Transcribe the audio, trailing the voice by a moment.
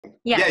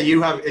Yeah. Yeah,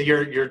 you have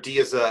your D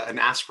is an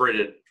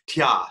aspirated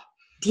tia.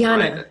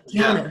 Diana. Right?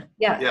 Diana.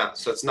 Yeah. Yeah.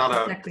 So it's not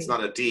Exactly. it's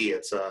not a D,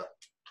 it's a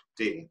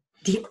D.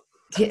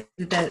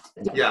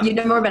 Yeah. You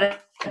know more about it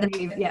than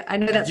me. Yeah, I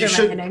know that's You where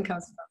should my name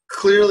comes from.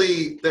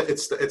 clearly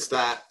it's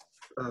that.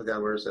 Oh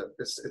God, where is it?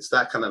 It's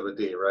that kind of a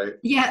D, right?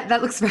 Yeah,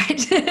 that looks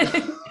right.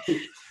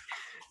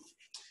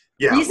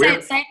 Yeah. You say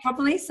it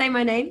properly. Say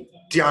my name.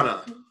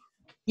 Diana.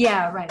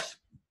 Yeah, right.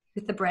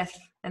 With the breath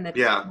and the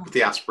with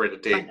the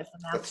aspirated D.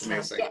 That's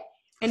amazing. Yeah.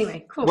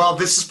 Anyway, cool. Well,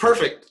 this is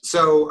perfect.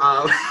 So,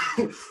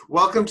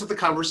 welcome to the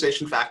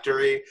Conversation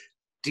Factory,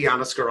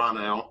 Diana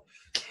Scarano,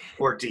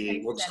 or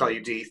Dee. We'll just call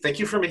you Dee. Thank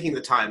you for making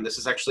the time. This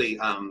is actually,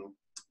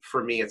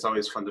 for me, it's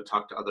always fun to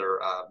talk to other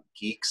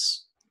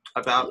geeks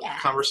about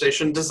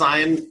conversation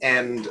design.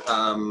 And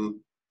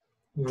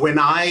when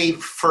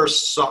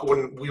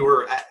we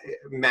were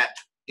met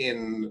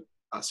in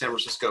San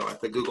Francisco at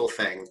the Google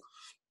thing,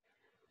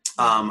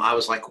 I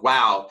was like,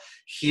 wow,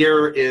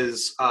 here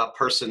is a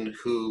person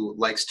who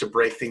likes to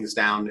break things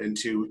down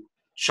into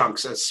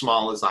chunks as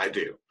small as I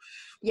do.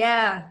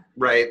 Yeah.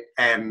 Right.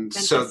 And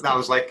fantastic. So that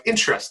was like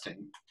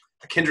interesting,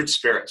 a kindred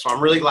spirit. So I'm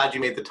really glad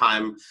you made the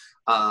time.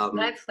 My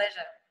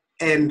pleasure.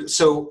 And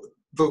so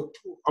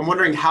I'm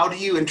wondering, how do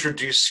you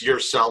introduce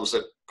yourselves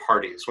at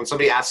parties? When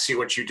somebody asks you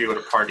what you do at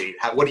a party,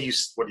 what do you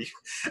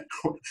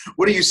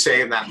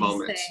say in that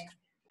moment?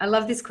 I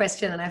love this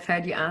question, and I've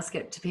heard you ask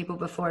it to people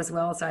before as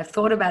well. So I've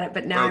thought about it,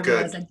 but now I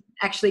realize I didn't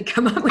actually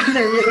come up with a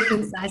really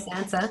concise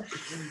answer,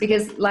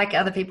 because like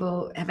other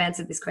people have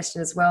answered this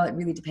question as well, it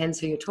really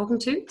depends who you're talking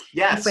to.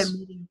 Yes.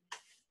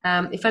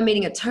 If I'm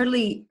meeting a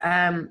totally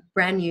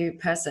brand new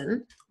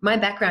person, my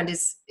background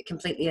is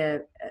completely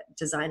a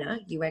designer,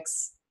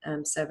 UX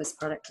service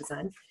product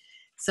design.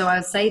 So I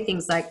would say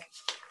things like,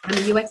 I'm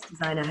a UX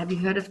designer. Have you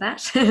heard of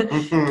that?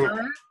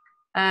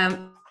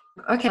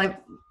 Okay, I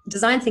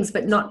design things,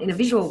 but not in a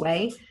visual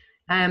way.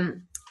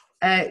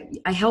 I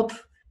help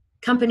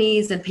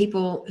companies and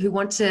people who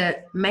want to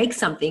make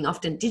something,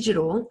 often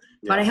digital,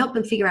 but I help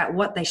them figure out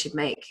what they should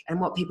make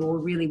and what people will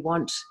really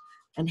want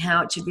and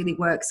how it should really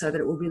work so that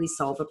it will really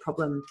solve a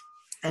problem.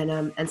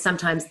 And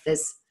sometimes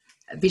there's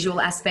a visual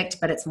aspect,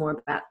 but it's more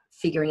about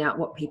figuring out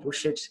what people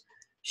should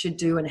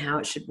do and how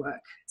it should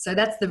work. So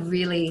that's the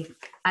really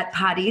at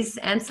parties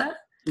answer.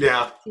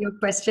 Yeah. To your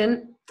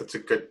question. That's a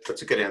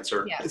good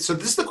answer. Yeah. So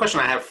this is the question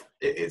I have.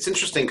 It's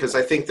interesting because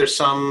I think there's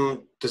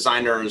some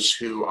designers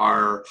who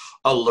are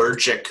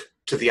allergic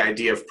to the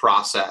idea of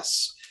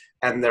process.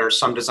 And there are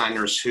some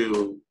designers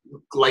who,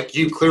 like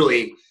you,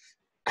 clearly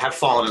have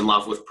fallen in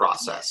love with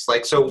process.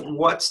 Like, so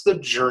what's the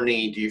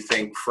journey, do you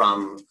think,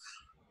 from,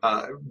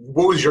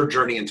 what was your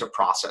journey into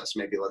process?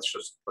 Maybe let's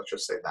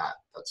just say that.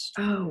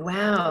 Oh,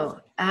 wow.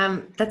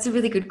 That's a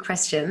really good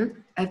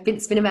question.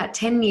 It's been about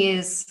 10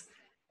 years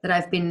that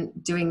I've been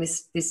doing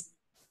this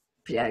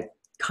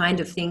kind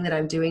of thing that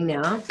I'm doing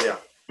now. Yeah.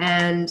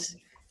 And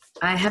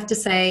I have to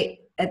say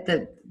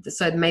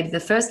so maybe the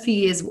first few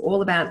years were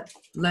all about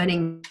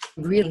learning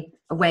really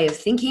a way of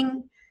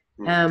thinking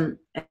and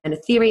a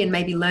theory, and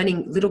maybe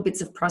learning little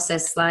bits of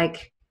process.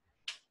 Like,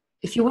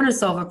 if you want to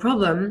solve a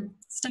problem,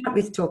 start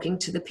with talking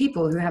to the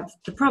people who have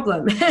the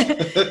problem.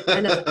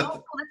 And that's a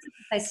good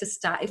place to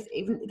start.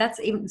 That's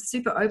even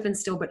super open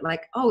still, but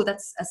like,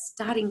 that's a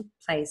starting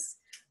place.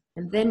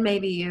 And then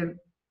maybe you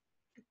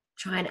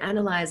try and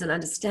analyze and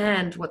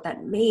understand what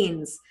that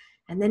means,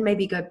 and then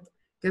maybe go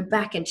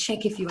back and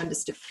check if you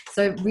understood.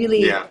 So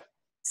really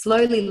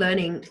slowly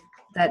learning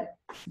that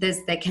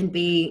there can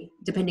be,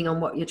 depending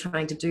on what you're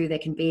trying to do, there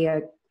can be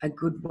a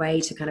good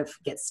way to kind of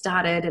get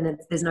started, and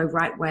there's no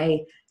right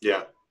way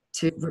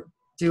to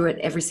do it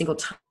every single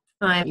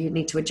time. You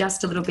need to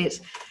adjust a little bit.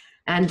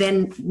 And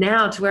then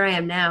now to where I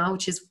am now,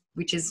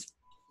 which is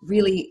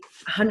really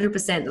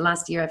 100%. The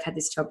last year I've had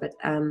this job at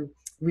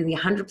really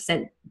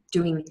 100%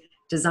 doing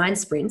design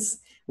sprints,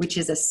 which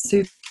is a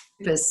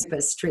super,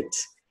 super strict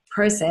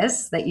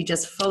process that you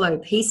just follow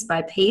piece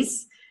by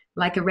piece,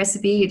 like a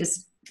recipe. You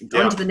just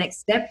on to the next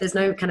step. There's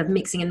no kind of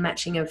mixing and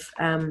matching of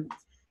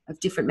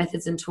different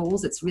methods and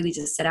tools. It's really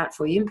just set out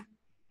for you,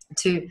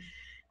 to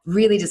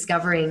really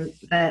discovering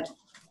that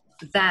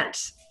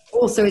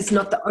also is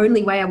not the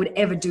only way I would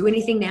ever do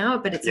anything now,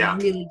 but it's a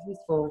really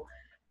useful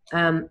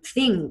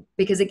thing,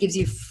 because it gives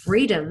you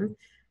freedom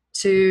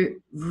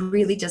to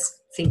really just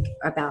think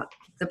about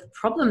the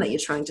problem that you're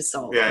trying to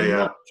solve.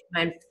 Try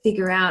and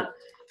figure out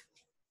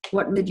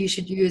what method you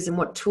should use and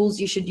what tools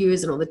you should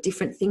use and all the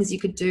different things you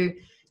could do.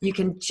 You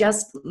can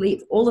just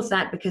leave all of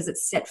that because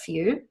it's set for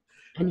you.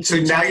 And you so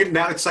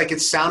now it's like,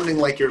 it's sounding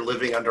like you're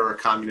living under a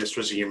communist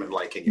regime and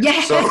liking it.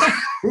 Yeah. So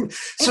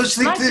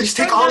they just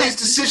take all these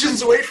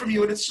decisions away from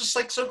you, and it's just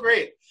like so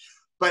great.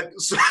 But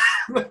so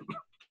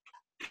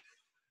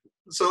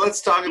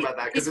let's talk about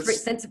that, because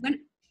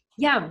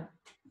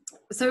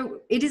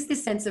So it is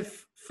this sense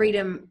of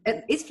freedom,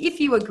 if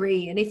you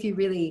agree and if you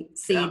really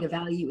see the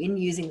value in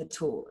using the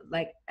tool.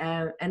 Like,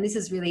 and this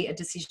is really a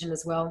decision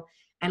as well.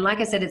 And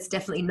like I said, it's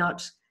definitely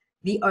not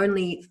the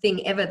only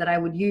thing ever that I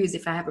would use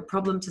if I have a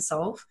problem to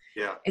solve.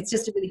 Yeah. It's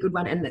just a really good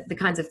one. And the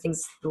kinds of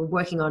things we're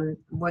working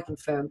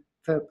for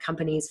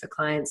companies, for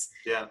clients,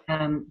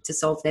 to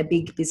solve their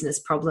big business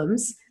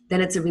problems,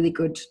 then it's a really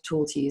good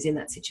tool to use in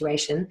that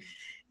situation.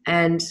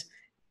 And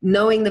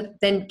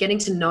then getting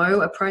to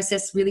know a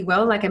process really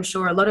well, like I'm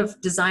sure a lot of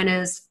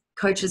designers,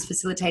 coaches,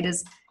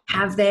 facilitators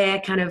have their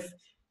kind of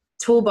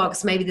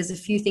toolbox. Maybe there's a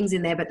few things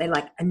in there, but they're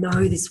like, I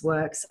know this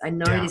works. I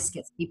know this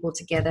gets people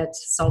together to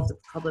solve the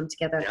problem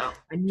together. Yeah.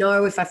 I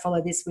know if I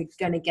follow this, we're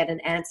going to get an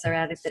answer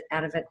out of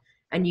it.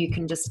 And you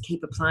can just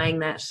keep applying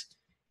that.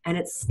 And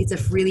it's a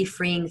really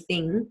freeing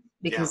thing,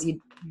 because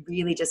you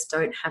really just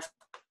don't have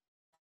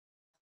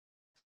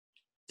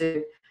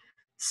to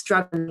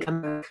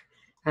struggle.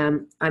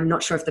 I'm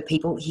not sure if the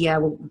people here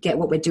will get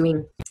what we're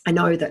doing. I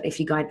know that if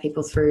you guide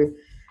people through,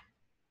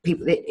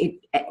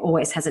 it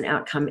always has an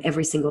outcome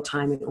every single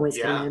time. It always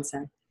gets an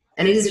answer,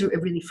 and it is a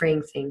really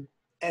freeing thing.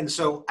 And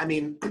so, I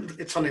mean,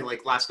 it's funny.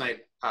 Like last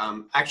night,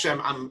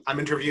 actually, I'm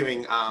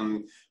interviewing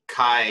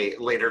Kai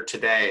later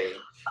today.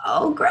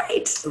 Oh,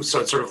 great! So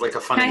it's sort of like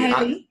a funny,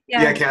 Kai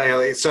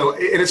Haley. So,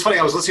 and it's funny.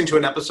 I was listening to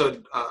an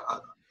episode,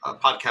 a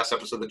podcast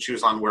episode that she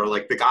was on, where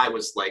like the guy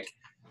was like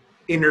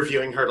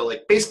interviewing her to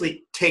like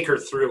basically take her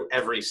through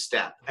every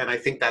step, and I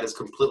think that is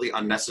completely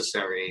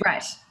unnecessary.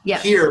 Right. Yeah.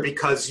 Here,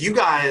 because you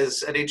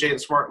guys at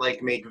AJ&Smart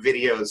like make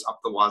videos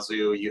up the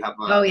wazoo. You have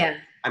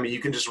I mean, you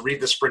can just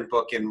read the sprint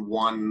book in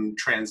one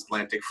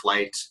transatlantic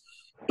flight.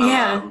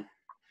 Yeah.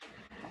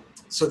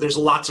 So there's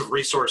lots of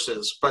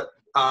resources, but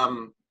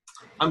I'm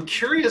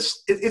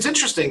curious. It's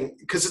interesting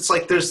because it's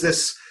like there's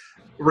this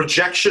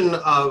rejection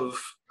of.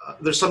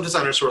 There's some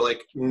designers who are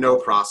like, no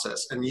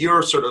process. And you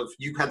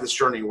had this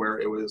journey where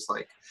it was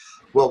like,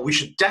 well, we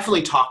should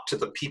definitely talk to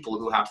the people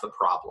who have the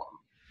problem.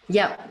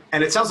 Yeah.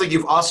 And it sounds like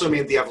you've also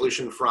made the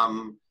evolution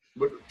from,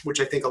 which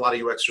I think a lot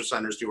of UX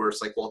designers do, where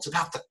it's like, well, it's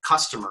about the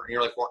customer. And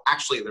you're like, well,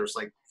 actually there's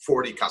like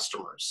 40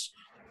 customers,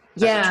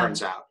 as it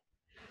turns out.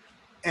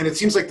 And it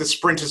seems like the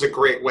sprint is a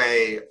great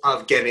way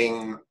of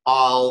getting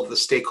all the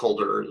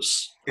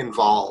stakeholders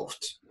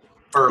involved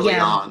early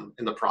on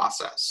in the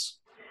process.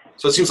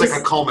 So it seems like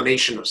a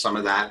culmination of some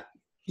of that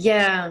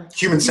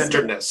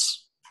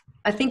human-centeredness.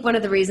 I think one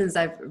of the reasons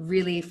I've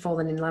really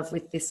fallen in love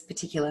with this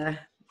particular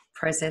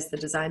process, the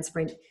design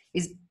sprint,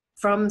 is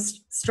from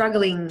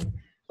struggling,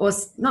 or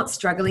not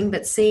struggling,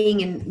 but seeing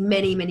in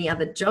many, many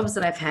other jobs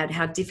that I've had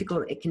how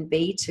difficult it can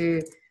be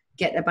to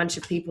get a bunch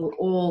of people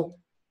all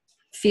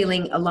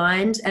feeling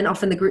aligned. And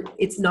often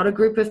it's not a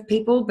group of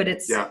people, but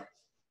it's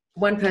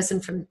one person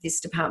from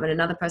this department,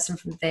 another person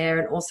from there,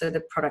 and also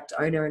the product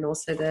owner, and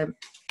also the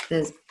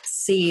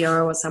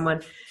CEO or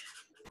someone.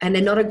 And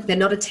they're not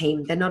a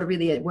team. They're not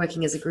really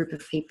working as a group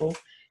of people.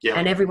 Yeah.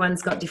 And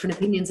everyone's got different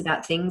opinions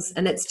about things.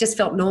 And it's just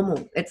felt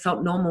normal. It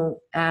felt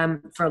normal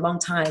for a long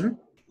time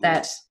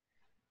that's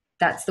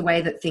the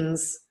way that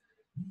things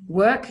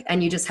work.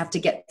 And you just have to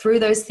get through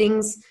those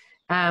things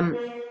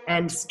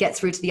and get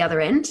through to the other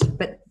end.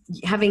 But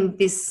having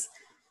this,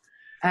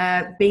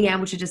 being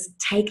able to just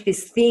take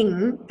this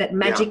thing that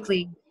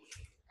magically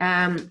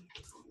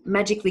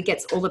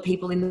gets all the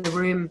people in the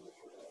room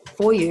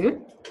for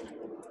you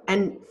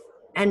and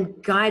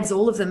guides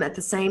all of them at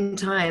the same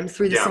time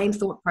through the same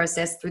thought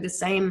process, through the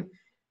same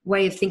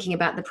way of thinking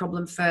about the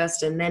problem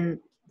first, and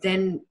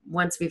then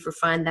once we've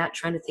refined that,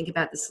 trying to think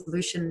about the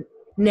solution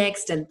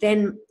next, and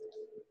then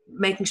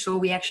making sure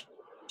we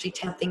actually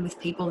tell things with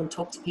people and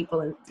talk to people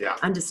and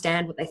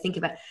understand what they think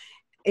about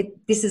it.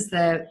 This is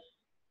the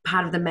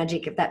part of the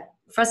magic of that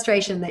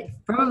frustration that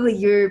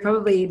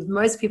probably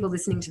most people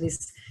listening to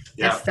this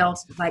have felt,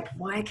 like,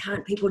 why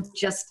can't people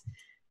just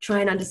try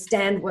and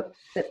understand what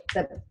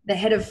the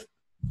head of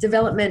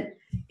development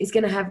is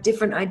going to have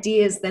different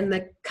ideas than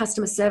the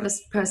customer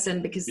service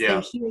person, because they're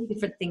hearing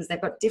different things,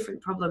 they've got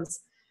different problems.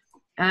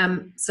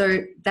 So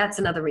that's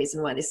another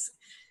reason why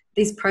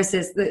a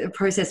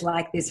process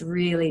like this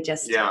really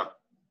just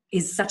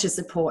is such a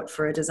support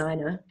for a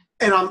designer.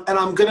 And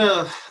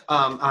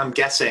I'm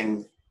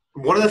guessing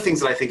one of the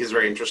things that I think is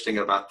very interesting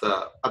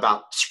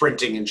about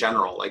sprinting in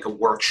general, like a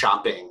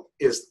workshopping,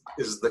 is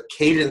the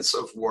cadence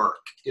of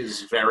work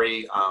is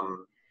very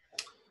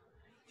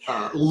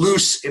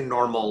loose in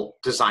normal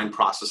design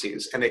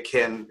processes, and it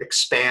can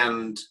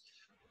expand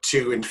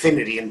to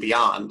infinity and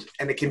beyond.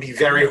 And it can be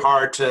very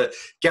hard to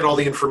get all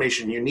the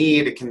information you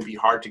need. It can be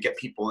hard to get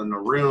people in the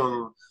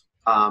room.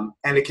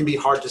 And it can be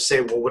hard to say,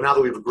 well, now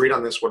that we've agreed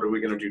on this, what are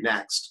we going to do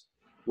next?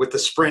 With the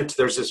sprint,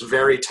 there's this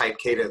very tight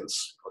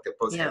cadence. I'll get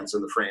both hands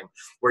in the frame,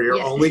 where you're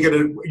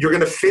going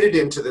to fit it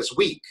into this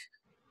week,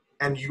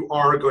 and you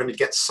are going to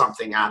get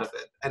something out of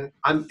it. And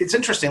it's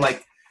interesting,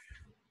 like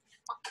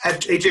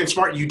at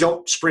AJ&Smart, you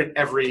don't sprint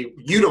every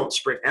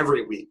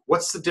week.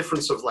 What's the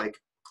difference of like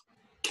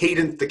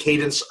the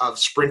cadence of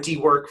sprinty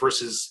work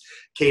versus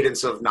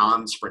cadence of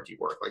non-sprinty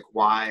work? Like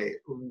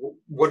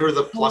what are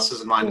the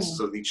pluses and minuses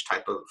of each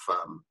type of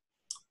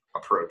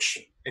approach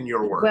in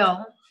your work?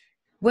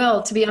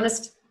 Well, to be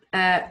honest,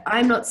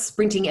 I'm not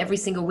sprinting every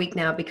single week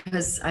now,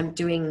 because I'm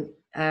doing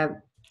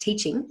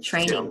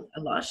training a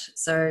lot.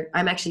 So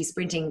I'm actually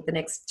sprinting the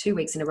next 2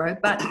 weeks in a row,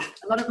 but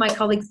a lot of my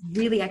colleagues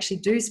really actually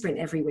do sprint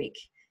every week.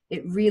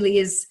 It really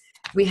is.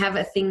 We have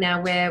a thing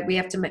now where we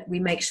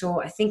make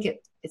sure, I think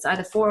it's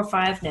either 4 or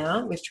 5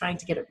 now. We're trying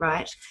to get it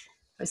right.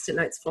 Post-it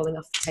notes falling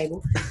off the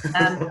table.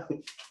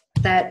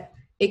 That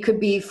it could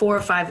be 4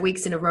 or 5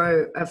 weeks in a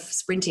row of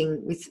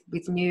sprinting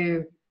with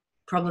new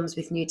problems,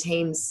 with new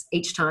teams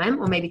each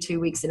time, or maybe 2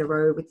 weeks in a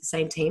row with the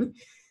same team.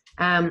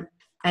 And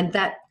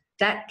that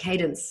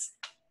cadence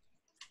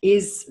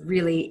is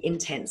really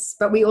intense.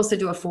 But we also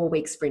do a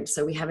 4-week sprint.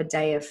 So we have a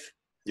day of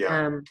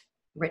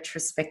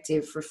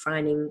retrospective,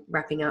 refining,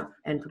 wrapping up,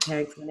 and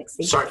preparing for the next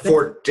thing. Sorry,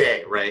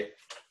 4-day, right?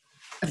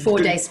 A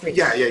 4-day sprint.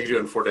 Yeah, you're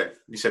doing 4-day.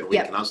 You said week,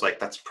 and I was like,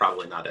 that's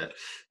probably not it.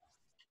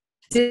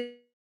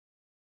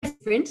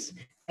 Sprint.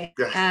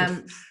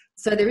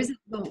 So there is a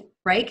little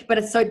break, but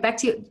it's so back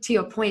to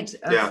your point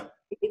of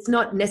it's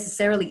not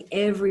necessarily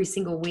every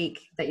single week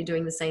that you're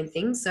doing the same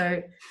thing.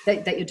 So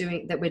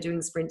that we're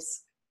doing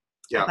sprints.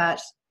 Yeah.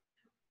 But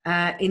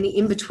in the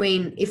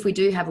in-between, if we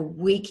do have a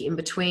week in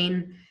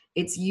between,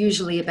 it's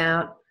usually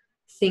about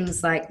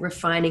things like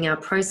refining our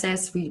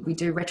process. We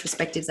do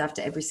retrospectives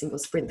after every single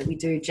sprint that we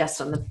do just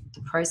on the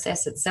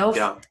process itself,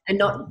 and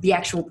not the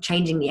actual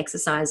changing the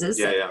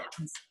exercises.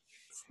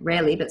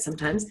 Rarely, but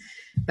sometimes.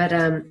 But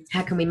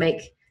how can we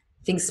make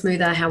things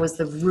smoother? How was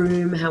the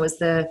room? How was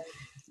the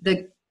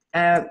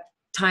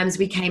times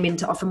we came in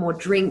to offer more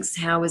drinks?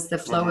 How was the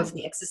flow of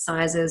the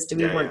exercises? Do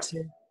we want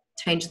to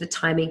change the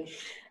timing?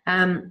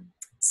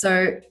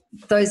 So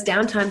those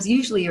downtimes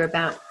usually are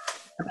about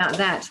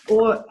that,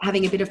 or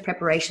having a bit of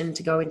preparation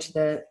to go into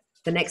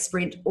the next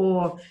sprint,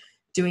 or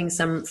doing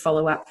some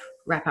follow-up,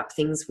 wrap-up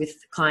things with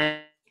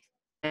clients.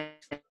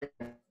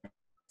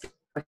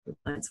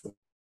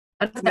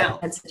 Now,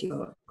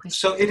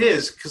 so it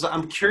is, because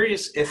I'm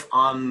curious if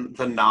on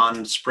the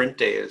non-sprint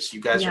days,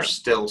 you guys are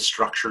still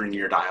structuring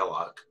your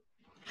dialogue.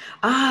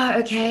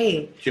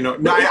 Okay. You know,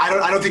 no,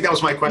 I don't think that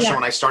was my question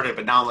when I started,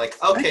 but now I'm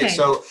like, okay.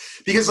 So,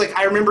 because like,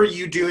 I remember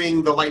you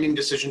doing the lightning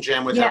decision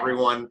jam with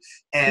everyone,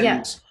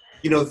 and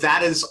you know,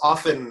 that is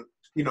often,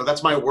 you know,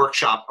 that's my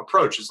workshop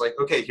approach, is like,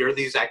 okay, here are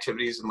these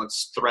activities and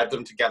let's thread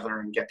them together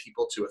and get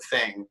people to a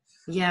thing.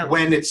 Yeah.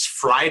 When it's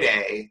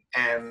Friday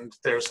and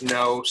there's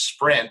no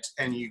sprint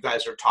and you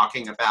guys are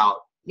talking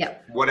about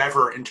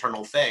whatever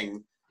internal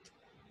thing,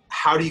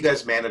 how do you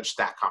guys manage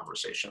that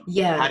conversation?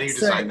 Yeah. How do you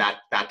design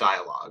that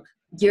dialogue?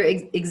 You're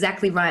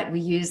exactly right.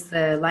 We use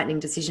the lightning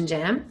decision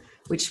jam,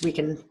 which we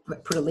can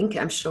put a link,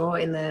 I'm sure,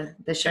 in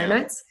the show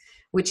notes,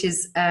 which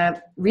is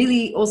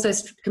really also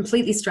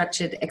completely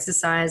structured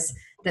exercise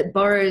that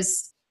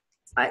borrows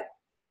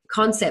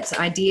concepts,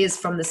 ideas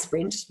from the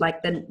sprint,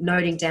 like the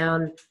noting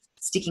down,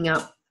 sticking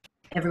up,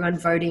 everyone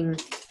voting,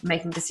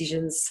 making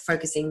decisions,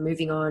 focusing,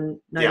 moving on,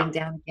 noting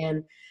down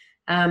again.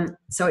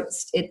 So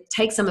it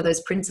takes some of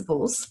those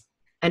principles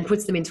and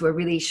puts them into a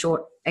really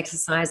short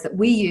exercise that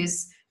we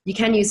use. You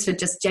can use for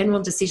just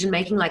general decision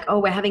making, like, oh,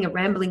 we're having a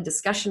rambling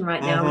discussion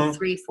right now with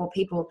 3-4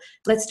 people.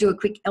 Let's do a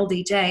quick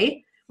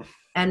LDJ,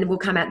 and we'll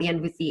come out the end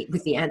with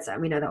the answer.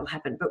 We know that will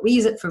happen, but we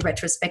use it for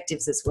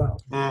retrospectives as well.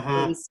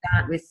 We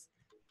start with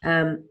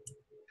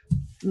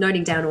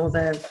noting down all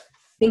the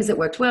things that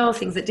worked well,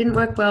 things that didn't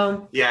work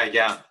well.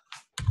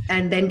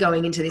 And then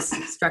going into this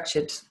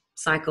structured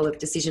cycle of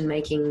decision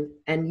making,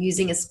 and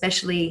using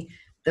especially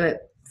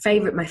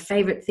my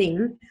favorite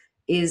thing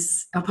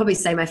is, I'll probably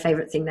say my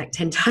favorite thing like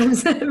 10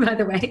 times, by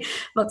the way,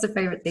 lots of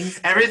favorite things.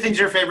 Everything's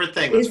your favorite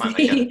thing. That's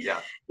fine.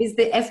 Is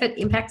the effort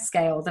impact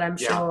scale that I'm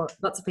sure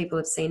lots of people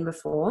have seen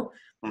before,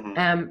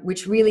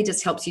 which really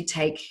just helps you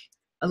take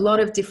a lot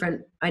of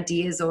different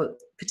ideas or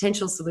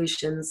potential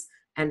solutions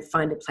and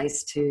find a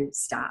place to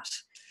start.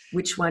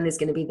 Which one is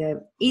going to be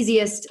the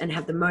easiest and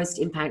have the most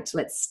impact?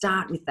 Let's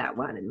start with that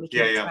one. And we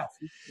can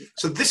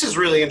So this is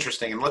really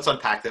interesting, and let's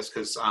unpack this,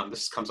 because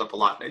this comes up a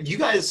lot. You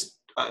guys,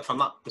 if I'm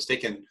not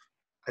mistaken,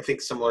 I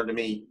think similar to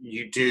me,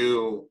 you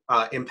do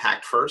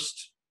impact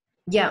first.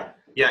 Yeah,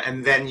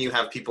 and then you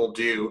have people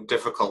do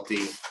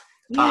difficulty.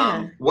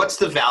 What's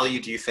the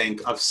value, do you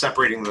think, of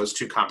separating those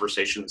two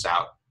conversations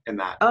out in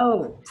that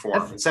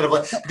form, instead of,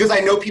 like, because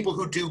I know people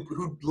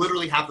who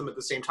literally have them at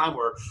the same time,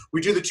 where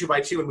we do the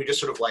 2x2 and we just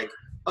sort of like,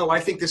 oh, I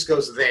think this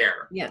goes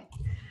there.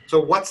 So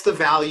what's the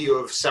value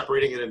of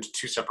separating it into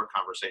two separate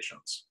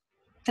conversations?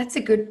 That's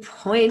a good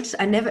point.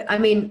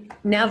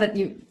 Now that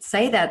you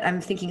say that, I'm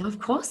thinking, of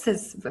course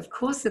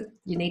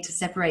you need to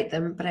separate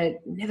them, but I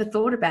never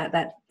thought about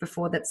that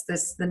before. That's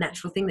the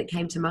natural thing that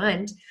came to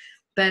mind.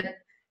 But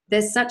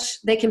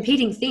they're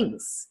competing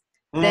things.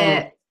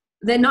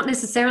 They're not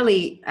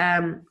necessarily,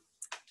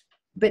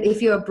 but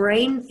if your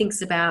brain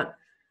thinks about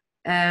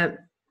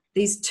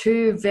these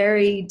two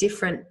very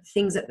different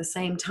things at the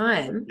same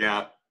time,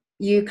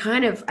 you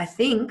kind of, I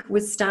think,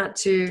 would start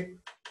to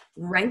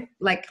rank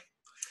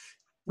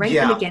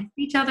them against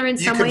each other in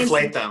some ways. You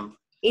conflate them.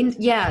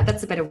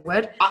 That's a better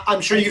word.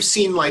 I'm sure you've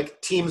seen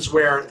like teams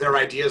where their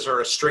ideas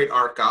are a straight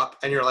arc up,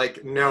 and you're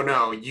like,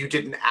 no, you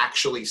didn't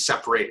actually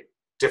separate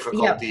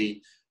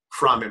difficulty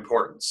from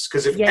importance.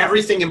 Because if Yeah.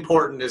 everything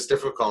important is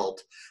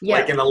difficult, Yeah.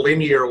 like in a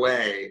linear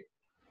way,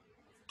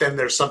 then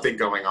there's something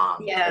going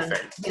on, I Yeah.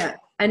 think. Yeah.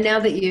 And now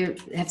that you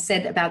have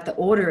said about the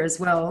order as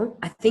well,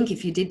 I think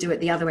if you did do it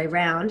the other way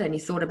around and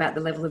you thought about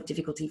the level of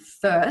difficulty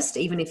first,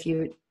 even if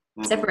you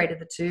separated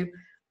the two,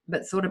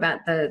 but thought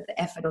about the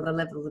effort or the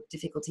level of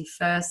difficulty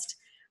first,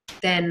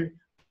 then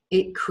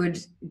it could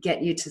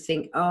get you to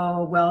think,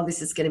 oh, well,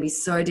 this is going to be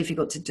so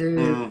difficult to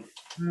do.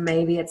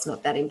 Maybe it's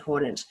not that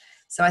important.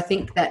 So I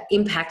think that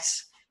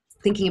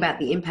thinking about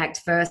the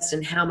impact first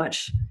and how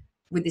much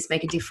would this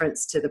make a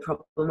difference to the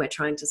problem we're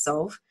trying to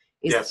solve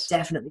is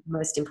definitely the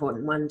most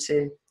important one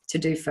to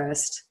do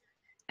first.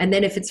 And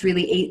then if it's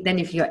really, then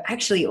if you're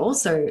actually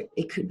also,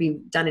 it could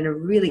be done in a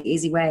really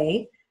easy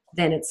way,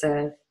 then it's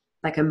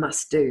like a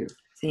must do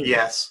thing.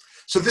 Yes.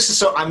 So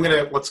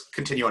let's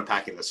continue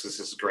unpacking this because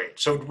this is great.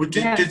 So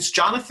did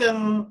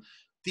Jonathan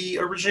the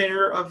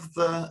originator of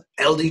the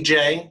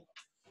LDJ,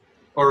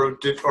 or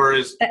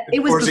is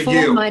it was before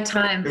you? my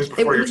time? It was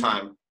before your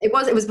time. It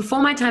was before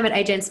my time at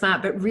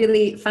AJ&Smart, but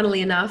really,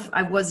 funnily enough,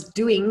 I was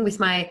doing with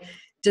my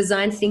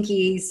design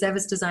thinky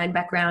service design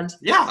background.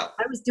 Yeah,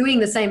 I was doing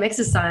the same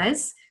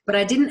exercise, but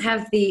I didn't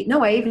have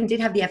I even did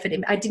have the effort.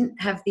 I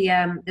didn't have the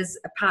there's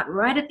a part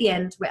right at the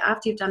end where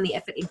after you've done the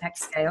effort impact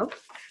scale,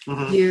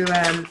 you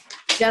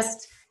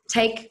just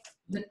take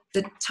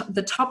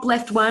the top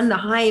left one, the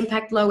high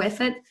impact, low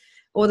effort,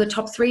 or the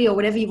top three, or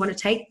whatever you want to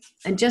take,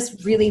 and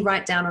just really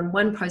write down on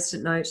one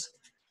post-it note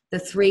the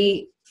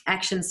 3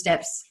 action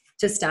steps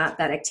to start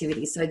that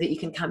activity, so that you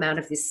can come out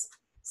of this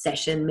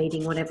session,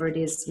 meeting, whatever it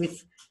is,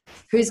 with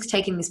who's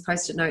taking this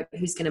post-it note,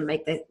 who's going to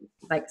make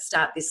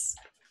start this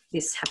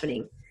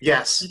happening.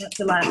 Yes.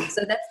 So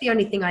that's the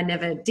only thing I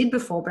never did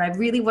before, but I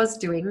really was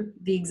doing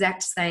the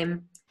exact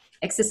same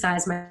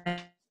exercise.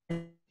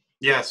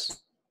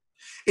 Yes.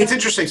 It's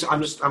interesting. So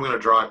I'm going to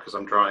draw it because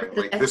I'm drawing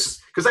like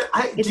this. Because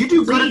do you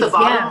do good at the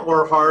bottom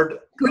or hard?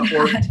 Good,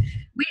 hard.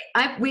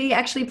 We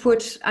actually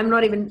put, I'm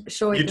not even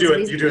sure. You do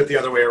it the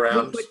other way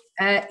around. We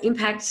put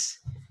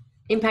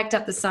impact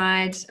up the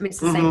side. I mean, it's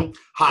the same thing.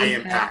 High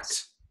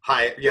impact.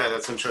 High. Yeah,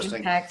 that's interesting.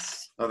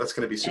 Impact. Oh, that's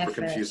going to be super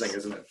confusing,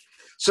 isn't it?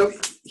 So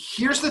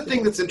here's the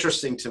thing that's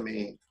interesting to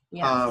me.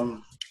 Yeah.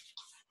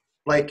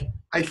 Like,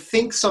 I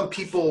think some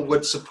people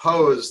would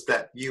suppose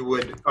that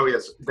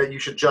that you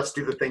should just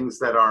do the things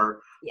that are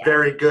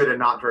very good and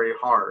not very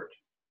hard.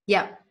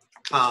 Yeah.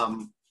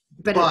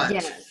 But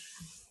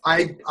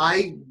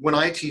I when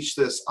I teach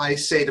this, I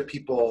say to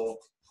people,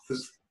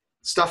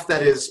 stuff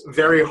that is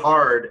very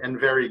hard and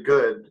very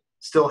good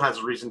still has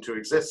a reason to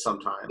exist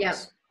sometimes. Yeah.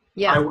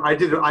 Yeah.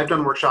 I've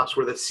done workshops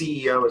where the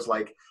CEO is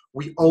like,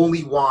 we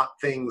only want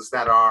things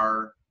that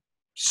are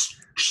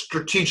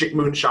strategic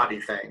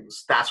moonshotty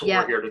things. That's what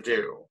we're here to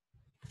do.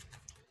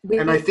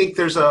 And I think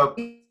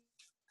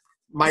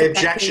my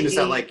objection is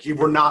that like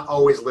we're not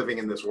always living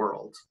in this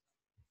world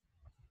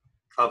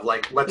of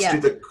like, let's do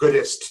the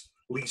goodest,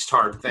 least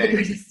hard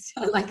thing.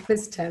 I like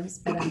those terms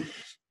better.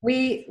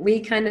 We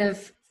kind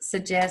of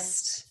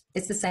suggest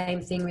it's the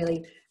same thing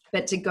really,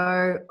 but to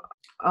go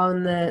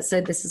on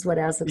so this is what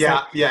ours looks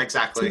like. Yeah,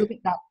 exactly. To look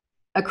at that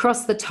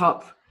across the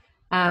top.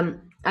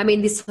 I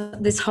mean,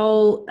 this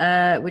whole,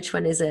 which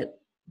one is it?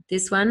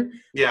 This one?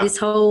 Yeah. This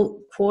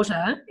whole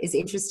quarter is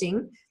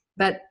interesting,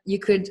 but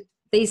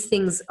these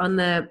things on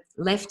the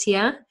left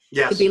here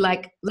could be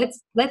like,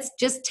 let's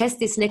just test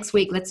this next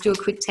week. Let's do a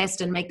quick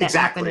test and make that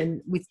happen,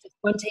 and with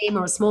one team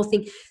or a small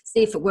thing,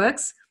 see if it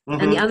works.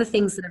 And the other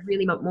things that are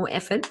really more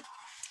effort,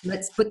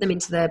 let's put them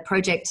into the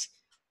project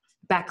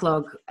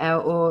backlog,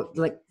 or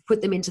like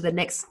put them into the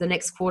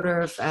next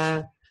quarter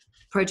of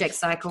project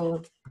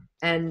cycle,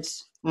 and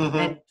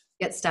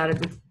get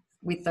started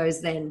with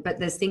those then. But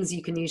there's things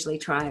you can usually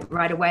try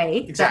right away.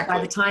 Exactly. But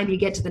by the time you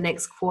get to the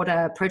next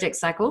quarter project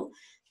cycle,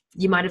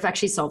 you might have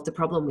actually solved the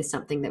problem with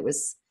something that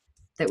was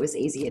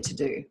easier to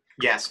do.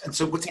 Yes. And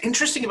so what's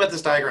interesting about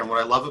this diagram,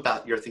 what I love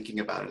about your thinking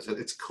about it, is that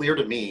it's clear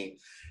to me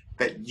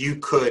that you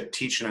could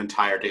teach an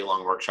entire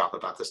day-long workshop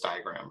about this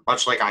diagram,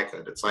 much like I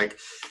could. It's like,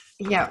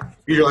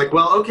 you're like,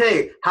 well,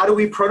 okay, how do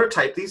we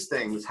prototype these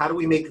things? How do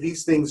we make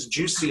these things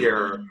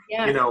juicier?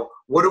 You know,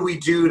 what do we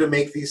do to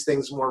make these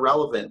things more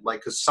relevant? Like,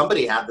 because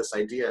somebody had this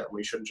idea and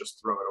we shouldn't just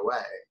throw it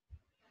away.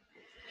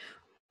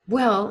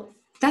 Well,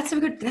 this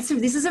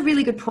is a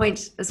really good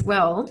point as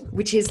well,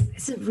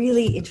 it's a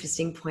really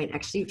interesting point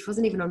actually, which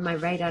wasn't even on my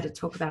radar to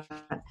talk about.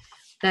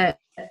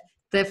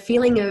 The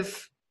feeling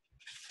of,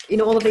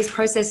 all of these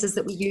processes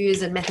that we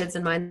use and methods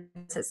and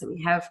mindsets that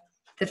we have,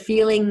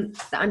 the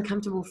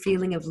uncomfortable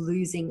feeling of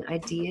losing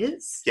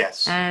ideas.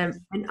 Yes. And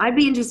I'd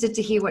be interested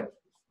to hear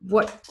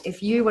what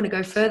if you want to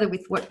go further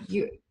with what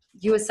you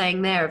were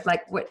saying there of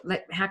like,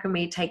 how can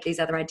we take these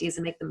other ideas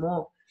and make them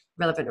more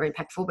relevant or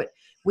impactful? But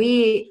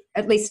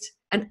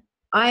and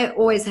I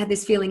always had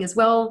this feeling as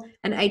well,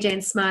 and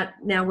AJ&Smart,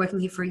 now working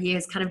here for a year,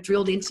 has kind of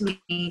drilled into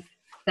me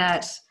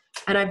that,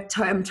 and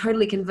I'm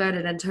totally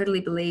converted and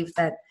totally believe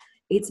that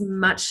it's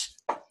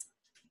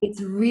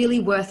really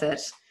worth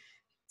it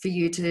for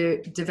you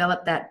to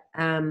develop that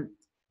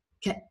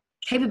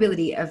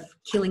capability of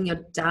killing your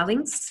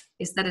darlings.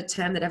 Is that a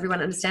term that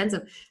everyone understands?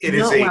 Of it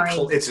is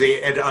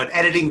an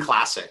editing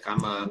classic.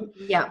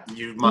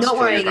 You must not kill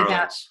worrying your about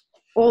darlings.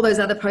 all those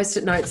other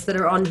post-it notes that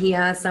are on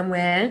here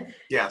somewhere.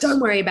 Yes. Don't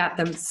worry about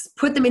them.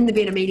 Put them in the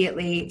bin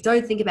immediately.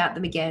 Don't think about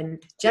them again.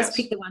 Just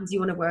pick the ones you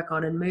want to work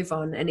on and move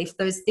on. And if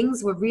those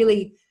things were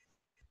really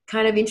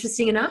kind of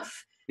interesting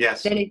enough,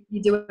 then if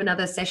you do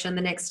another session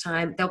the next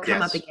time, they'll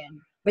come up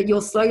again. But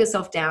you'll slow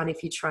yourself down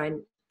if you try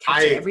and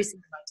capture every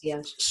single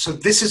idea. So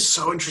this is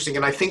so interesting.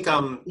 And I think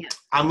I'm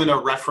going to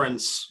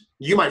reference,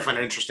 you might find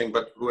it interesting,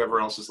 but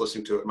whoever else is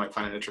listening to it might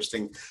find it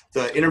interesting.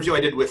 The interview I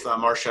did with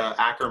Marcia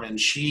Ackerman,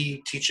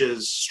 she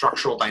teaches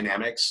structural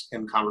dynamics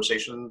in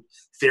conversation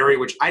theory,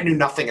 which I knew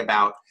nothing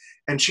about.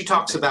 And she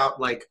talks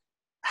about like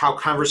how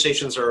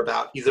conversations are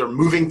about either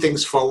moving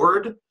things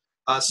forward.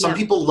 Some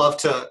people love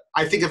to,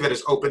 I think of it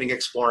as opening,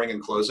 exploring,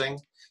 and closing.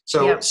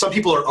 So some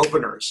people are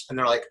openers and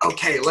they're like,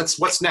 okay,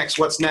 what's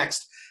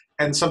next?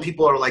 And some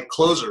people are like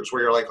closers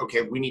where you're like,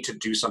 okay, we need to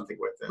do something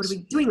with this. What are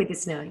we doing with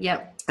this now?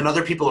 Yeah. And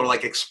other people are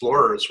like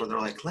explorers where they're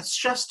like,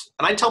 and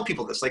I tell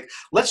people this, like,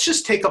 let's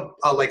just take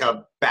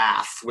a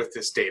bath with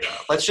this data.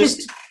 Let's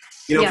just,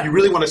 if you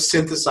really want to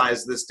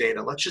synthesize this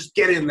data, let's just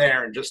get in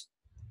there and just,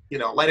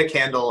 light a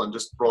candle and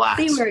just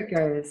relax. See where it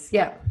goes.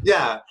 Yeah.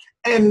 Yeah.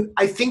 And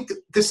I think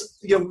this,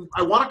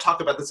 I want to talk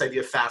about this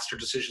idea of faster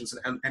decisions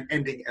and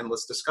ending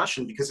endless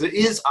discussion because it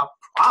is a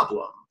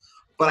problem.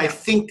 But I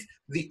think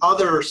the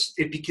others,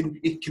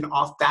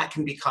 that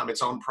can become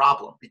its own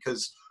problem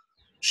because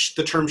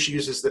the term she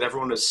uses that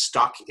everyone is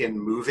stuck in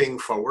moving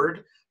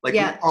forward. Like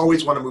you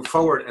always want to move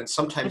forward, and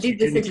sometimes you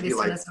do need to be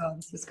like, as well.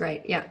 This was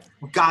great. Yeah,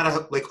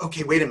 gotta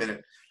okay, wait a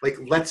minute. Like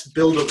let's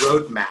build a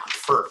roadmap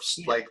first.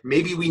 Yeah. Like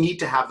maybe we need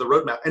to have the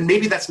roadmap, and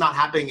maybe that's not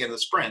happening in the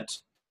sprint.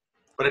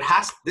 But it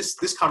has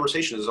this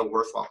conversation is a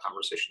worthwhile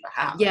conversation to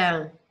have.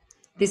 Yeah,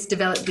 this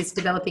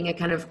developing a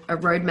kind of a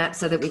roadmap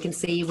so that we can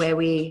see where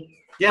we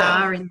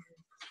are in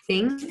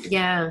thing.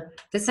 Yeah,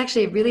 that's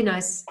actually a really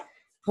nice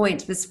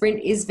point. The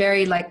sprint is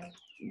very like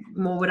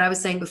more what I was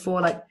saying before.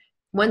 Like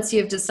once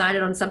you've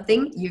decided on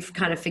something, you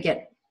kind of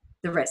forget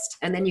the rest,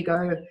 and then you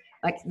go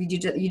like you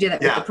do that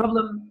with the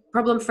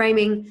problem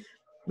framing.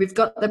 We've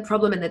got the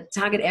problem in the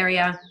target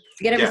area.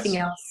 Forget everything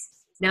else.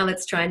 Now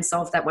let's try and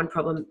solve that one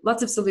problem.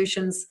 Lots of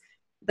solutions.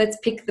 Let's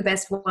pick the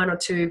best one or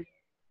two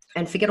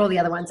and forget all the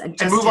other ones and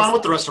move on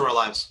with the rest of our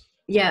lives.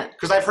 Yeah.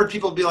 Because I've heard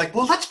people be like,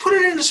 well, let's put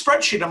it in a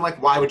spreadsheet. I'm like,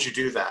 why would you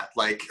do that?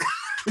 Like,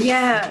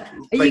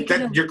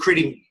 you're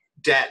creating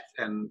debt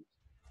and.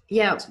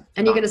 Yeah.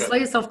 And you're going to slow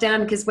yourself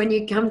down because when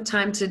you come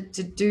time to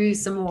do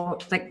some more,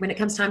 like when it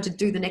comes time to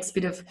do the next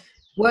bit of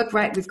work,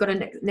 right, we've got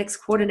a next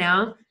quarter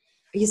now.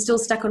 You're still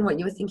stuck on what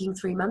you were thinking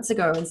 3 months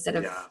ago instead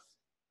of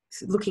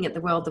looking at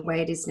the world the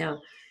way it is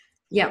now.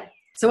 Yeah.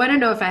 So I don't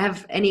know if I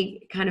have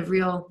any kind of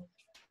real,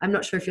 I'm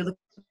not sure if you're looking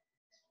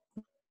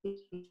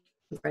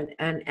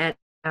and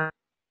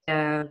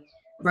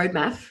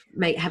roadmap,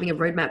 having a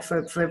roadmap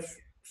for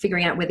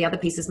figuring out where the other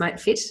pieces might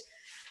fit,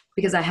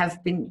 because I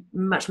have been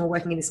much more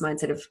working in this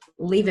mindset of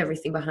leave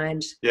everything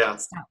behind. Yeah.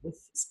 Start with,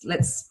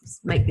 let's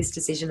make this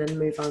decision and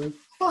move on.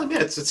 Well, yeah,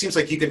 it seems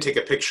like you can take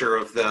a picture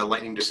of the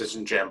Lightning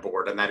Decision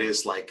Jamboard, and that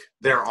is like,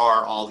 there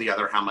are all the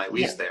other how might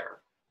we's there.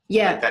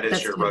 Yeah. Like, that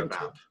is your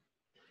roadmap.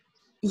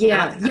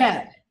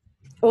 Yeah.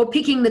 Or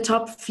picking the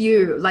top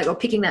few, or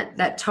picking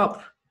that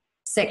top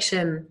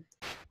section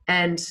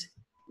and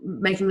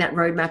making that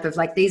roadmap of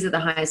like, these are the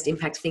highest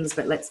impact things,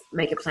 but let's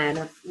make a plan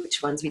of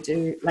which ones we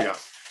do.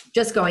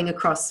 Just going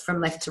across from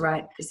left to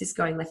right. Is this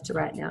going left to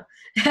right now?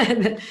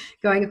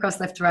 Going across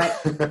left to right.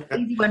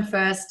 Easy one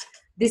first.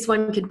 This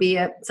one could be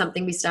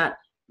something we start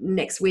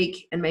next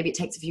week and maybe it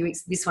takes a few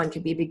weeks. This one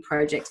could be a big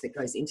project that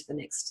goes into the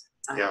next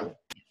cycle. Yeah.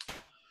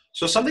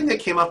 So something that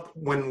came up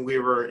when we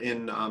were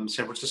in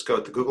San Francisco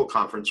at the Google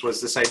conference was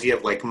this idea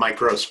of like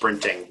micro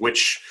sprinting,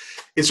 which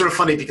is sort of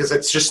funny because I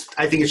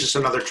think it's just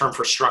another term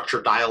for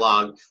structured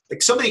dialogue.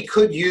 Like somebody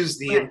could use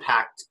the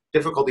impact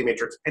difficulty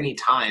matrix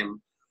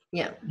anytime.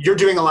 Yeah. You're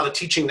doing a lot of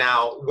teaching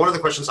now. One of the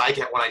questions I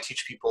get when I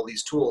teach people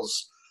these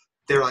tools,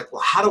 they're like,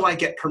 well, how do I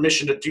get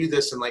permission to do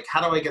this? And like,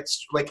 how do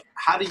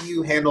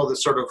you handle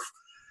this sort of,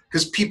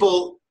 because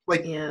people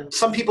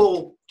some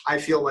people I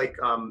feel like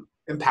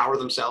empower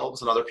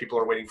themselves and other people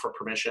are waiting for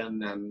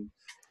permission, and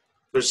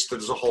there's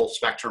a whole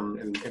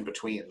spectrum in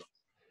between.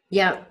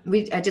 Yeah.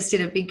 I just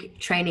did a big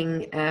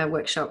training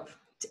workshop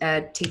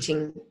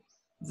teaching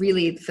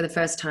really for the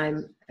first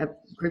time a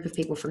group of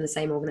people from the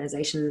same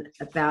organization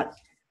about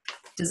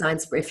design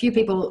sprint. A few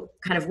people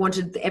kind of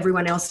wanted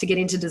everyone else to get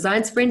into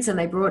design sprints, and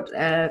they brought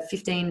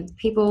 15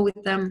 people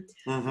with them,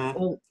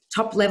 all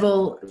top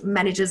level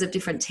managers of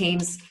different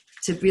teams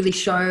to really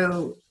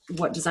show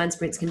what design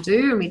sprints can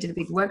do. And we did a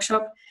big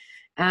workshop.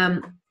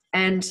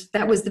 And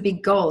that was the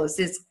big goal.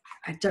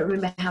 I don't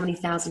remember how many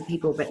thousand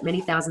people, but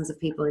many thousands of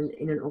people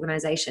in an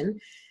organization.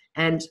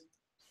 And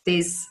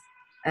these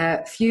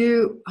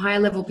few higher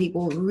level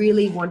people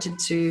really wanted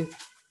to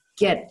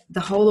get the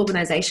whole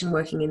organization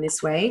working in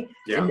this way.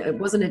 Yeah. And it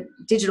wasn't a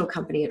digital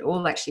company at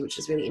all, actually, which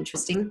was really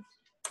interesting.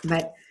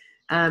 But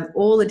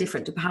all the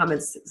different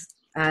departments.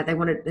 And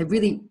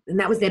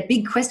that was their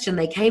big question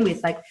they came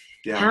with, like,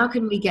 how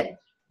can we get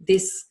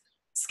this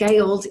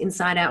scaled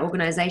inside our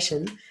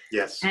organization?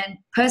 Yes. And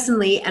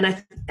personally, and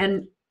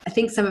I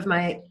think some of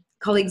my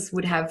colleagues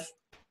would have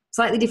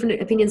slightly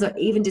different opinions or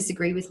even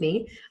disagree with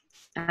me,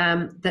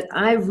 that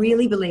I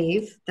really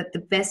believe that the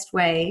best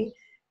way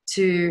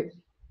to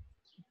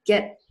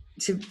get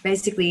to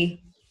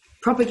basically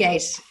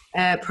propagate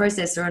a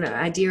process or an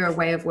idea or a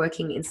way of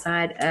working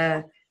inside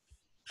a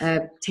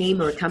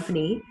team or a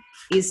company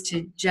is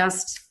to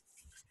just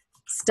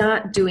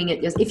start doing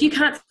it. If you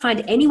can't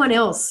find anyone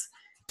else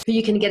who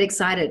you can get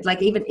excited,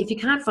 like even if you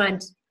can't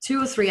find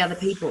 2 or 3 other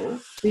people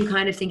who you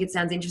kind of think it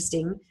sounds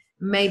interesting,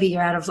 maybe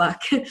you're out of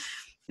luck.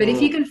 But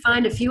if you can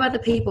find a few other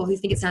people who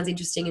think it sounds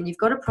interesting and you've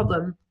got a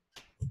problem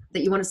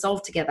that you want to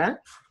solve together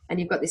and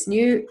you've got this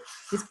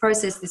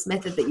process, this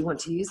method that you want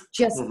to use,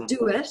 just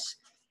do it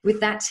with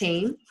that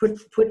team.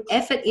 Put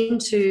effort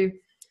into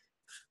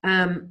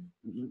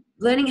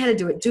learning how to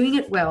do it, doing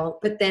it well,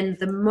 but then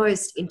the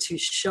most into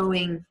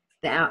showing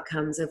the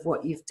outcomes of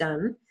what you've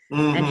done.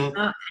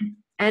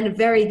 And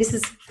this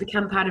has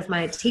become part of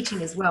my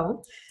teaching as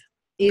well,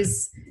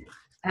 is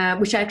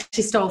which I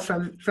actually stole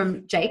from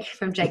Jake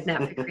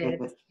Knapp, who created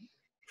this,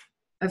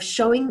 of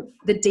showing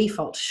the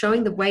default,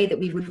 showing the way that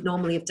we would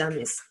normally have done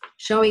this.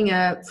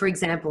 For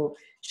example,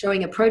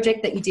 showing a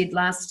project that you did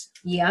last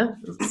year,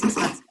 6 months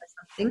ago or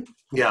something.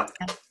 Yeah.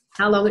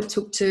 How long it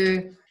took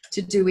to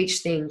do each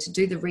thing, to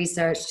do the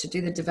research, to do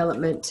the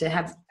development, to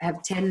have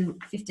 10,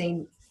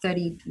 15,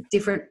 30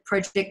 different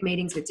project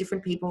meetings with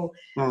different people,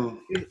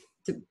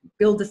 to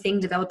build the thing,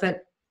 develop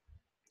it,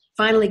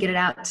 finally get it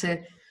out to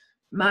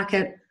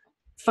market.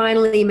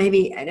 Finally,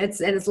 maybe, and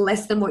it's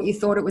less than what you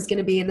thought it was going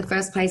to be in the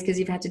first place because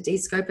you've had to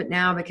de-scope it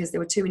now because there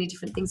were too many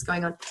different things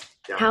going on.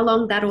 Yeah. How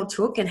long that all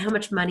took and how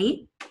much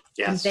money,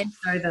 and then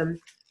show them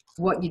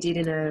what you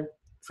did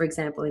for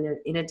example,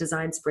 in a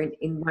design sprint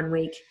in 1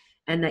 week,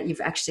 and that you've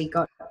actually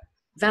got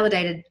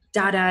validated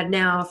data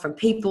now from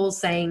people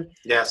saying,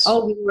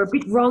 oh, we were a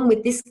bit wrong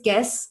with this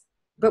guess,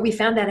 but we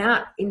found that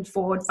out in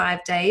 4 or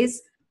 5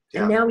 days,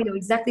 and now we know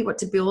exactly what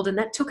to build. And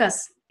that took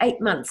us 8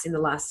 months in the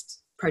last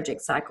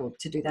project cycle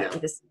to do that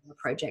with a single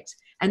project.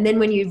 And then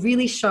when you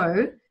really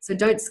show, so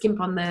don't skimp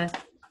on the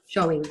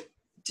showing,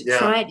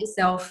 try it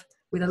yourself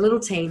with a little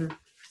team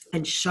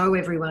and show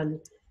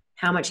everyone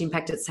how much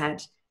impact it's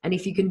had. And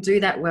if you can do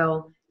that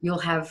well, you'll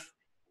have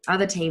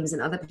other teams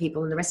and other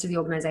people and the rest of the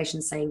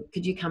organization saying,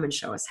 could you come and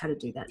show us how to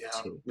do that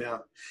too? Yeah.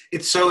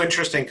 It's so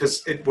interesting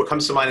because what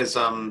comes to mind is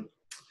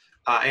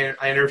I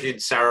interviewed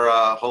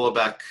Sarah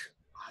Holobeck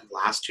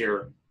last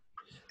year,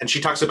 and she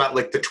talks about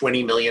like the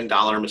 $20 million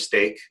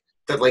mistake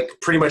that like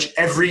pretty much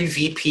every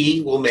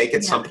VP will make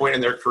at some point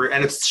in their career.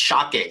 And it's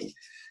shocking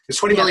because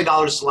 $20 million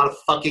is a lot of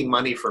fucking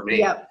money for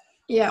me. Like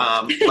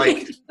I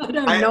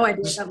have no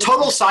idea.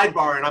 Total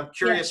sidebar. And I'm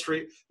curious for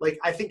you, like,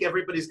 I think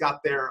everybody's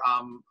got their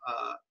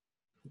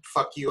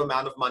fuck you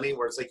amount of money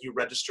where it's like you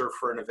register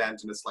for an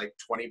event and it's like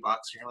 $20 and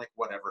you're like,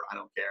 whatever, I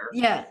don't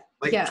care.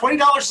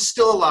 $20 is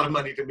still a lot of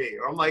money to me.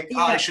 Or I'm like,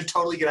 I should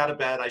totally get out of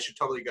bed. I should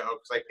totally go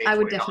because I paid $20 I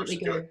would definitely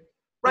to go. do it.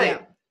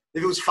 Right.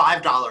 If it was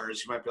 $5, you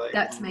might be like,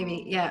 that's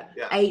maybe,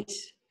 8.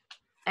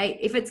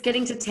 If it's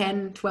getting to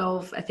 10,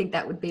 12, I think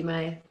that would be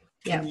my,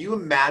 Can you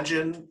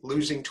imagine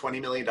losing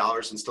 $20 million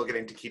and still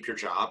getting to keep your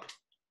job?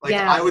 Like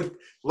I would,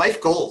 life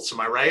goals,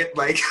 am I right?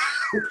 Like,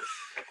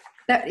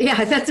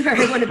 that's where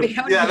I want to be.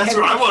 That's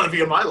where I want to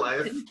be in my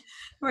life.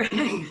 where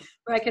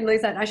I can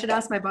lose that. I should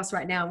ask my boss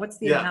right now, what's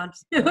the amount?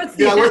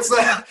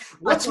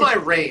 What's my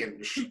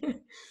range?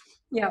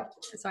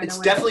 So it's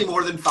definitely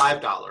more than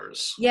 $5.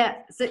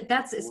 So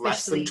that's especially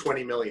less than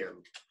 20 million.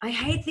 I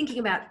hate thinking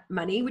about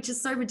money, which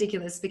is so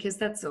ridiculous because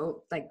that's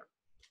all like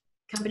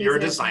companies. You're a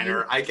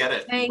designer. I get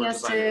it. Paying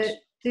us to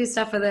do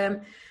stuff for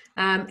them.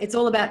 It's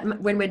all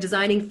about when we're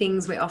designing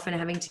things, we're often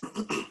having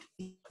to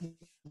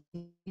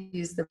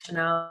use the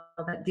rationale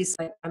that this,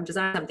 like, I'm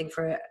designing something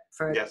for a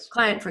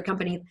client, for a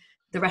company.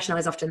 The rationale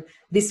is often,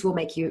 this will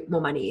make you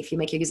more money. If you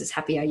make your users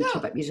happier, you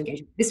keep up user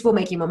engagement. This will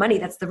make you more money.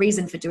 That's the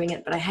reason for doing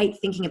it. But I hate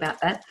thinking about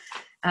that.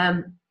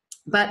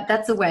 But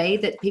that's a way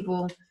that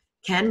people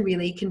can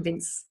really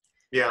convince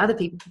other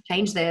people to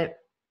change their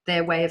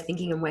way of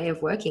thinking and way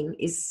of working,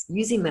 is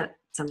using that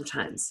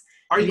sometimes.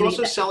 Are you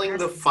also selling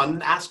the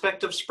fun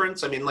aspect of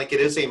sprints? I mean, like, it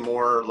is a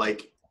more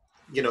like,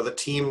 the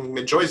team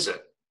enjoys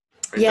it.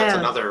 Right? That's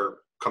another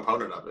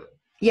component of it.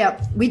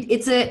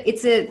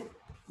 It's a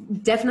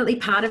definitely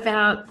part of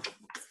our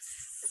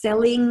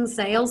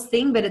sales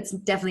thing, but it's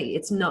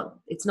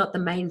not the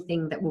main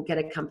thing that will get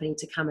a company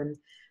to come and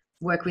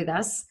work with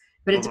us.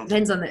 But it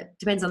depends on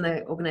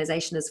the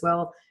organization as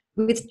well.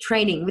 With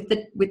training, with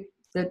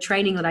the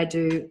training that I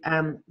do,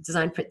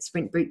 design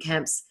sprint boot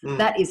camps,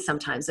 that is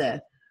sometimes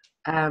a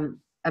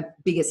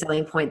bigger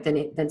selling point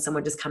than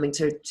someone just coming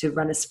to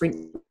run a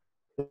sprint.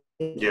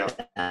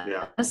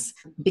 Because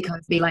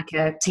it'd be like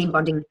a team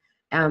bonding,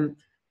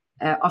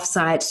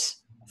 offsite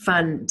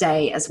fun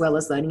day as well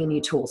as learning a new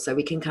tool. So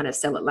we can kind of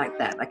sell it like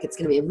that. Like, it's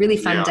going to be a really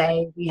fun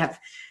day. We have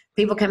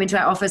people come into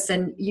our office,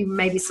 and you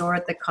maybe saw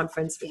at the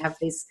conference, we have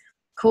these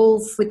cool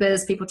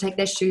slippers. People take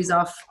their shoes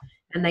off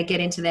and they get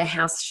into their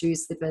house shoe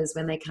slippers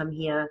when they come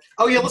here.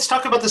 Oh yeah, let's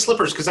talk about the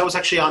slippers, because that was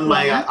actually on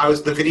my,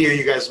 the video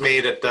you guys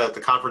made at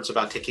the conference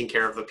about taking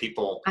care of the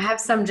people. I have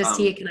some just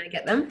here. Can I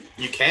get them?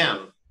 You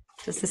can.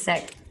 Just a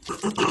sec.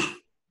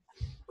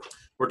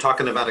 We're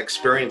talking about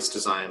experience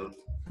design.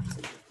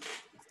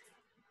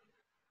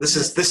 This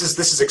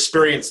is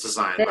experience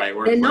design, right?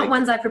 They're not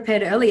ones I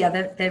prepared earlier.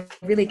 They're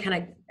really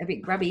kind of a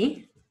bit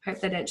grubby. Hope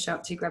they don't show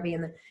up too grubby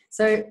in the.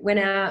 So when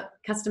our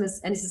customers,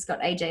 and this has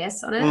got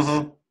AJS on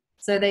it.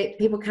 So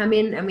people come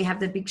in, and we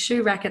have the big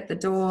shoe rack at the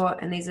door,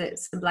 and these are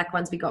some black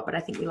ones we got, but I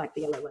think we like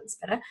the yellow ones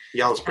better.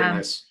 Yellow's pretty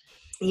nice.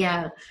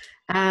 Yeah.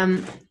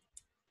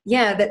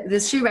 The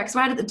shoe rack's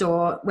right at the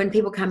door. When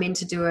people come in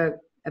to do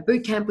a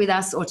boot camp with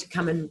us, or to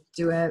come and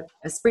do a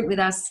sprint with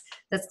us,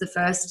 that's the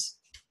first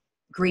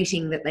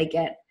greeting that they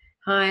get.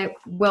 Hi,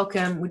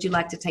 welcome. Would you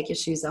like to take your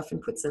shoes off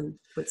and put some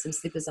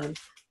slippers on?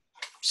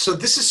 So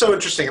this is so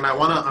interesting, and I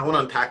want to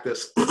unpack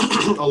this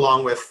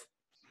along with,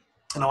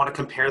 and I want to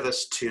compare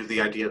this to the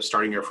idea of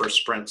starting your first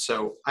sprint.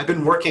 So I've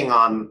been working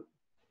on,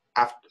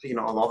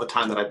 all the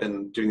time that I've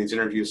been doing these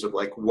interviews of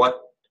like one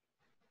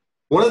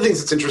of the things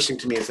that's interesting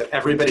to me is that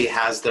everybody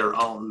has their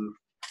own,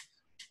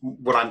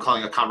 what I'm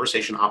calling a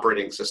conversation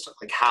operating system,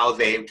 like how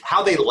they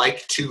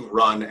like to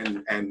run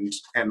and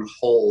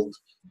hold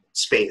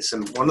space.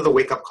 And one of the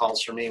wake up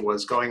calls for me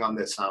was going on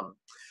this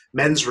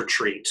men's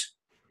retreat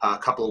a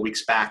couple of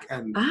weeks back,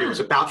 and it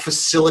was about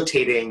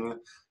facilitating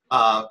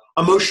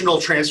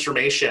emotional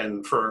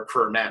transformation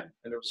for men,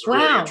 and it was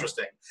really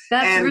interesting.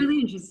 That's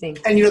really interesting.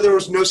 And there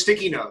was no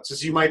sticky notes,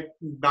 as you might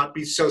not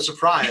be so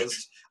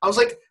surprised. I was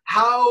like,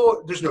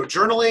 how? There's no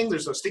journaling,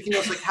 there's no sticky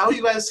notes. Like, how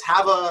you guys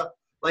have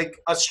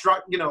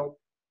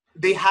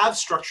they have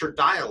structured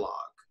dialogue.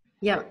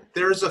 Yeah.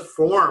 There's a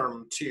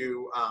form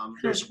to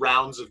there's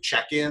rounds of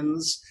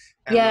check-ins,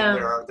 and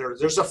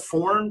there's a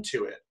form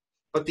to it.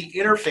 But the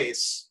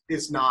interface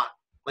is not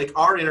like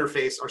our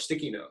interface are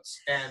sticky notes.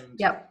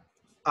 And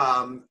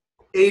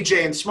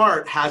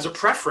AJ&Smart has a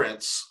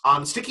preference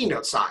on sticky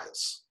note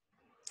size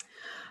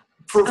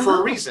for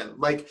a reason.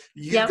 Like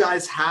you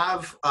guys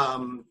have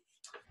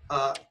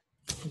the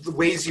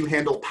ways you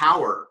handle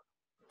power.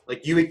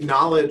 Like you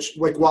acknowledge,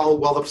 like while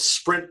the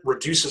sprint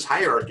reduces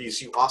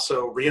hierarchies, you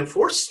also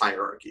reinforce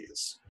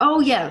hierarchies.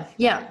 Oh yeah,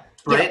 yeah.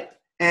 Right.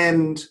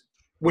 And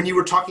when you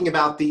were talking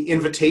about the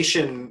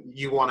invitation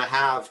you want to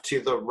have to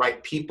the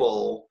right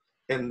people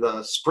in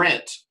the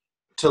sprint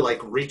to like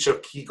reach a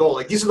key goal,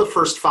 like these are the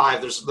first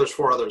 5, there's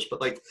 4 others, but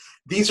like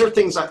these are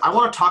things I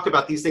want to talk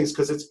about these things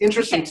because it's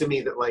interesting to me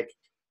that like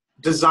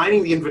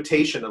designing the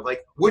invitation of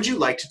like, would you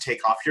like to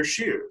take off your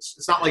shoes?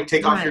 It's not like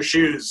take off your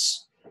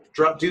shoes,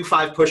 do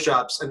 5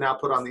 push-ups and now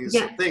put on these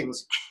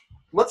things.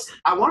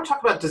 I want to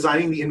talk about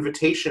designing the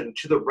invitation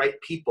to the right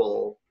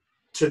people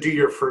to do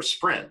your first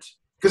sprint.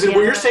 Because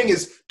what you're saying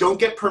is don't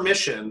get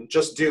permission,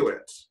 just do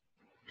it.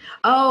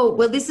 Oh,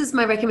 well, this is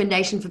my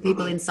recommendation for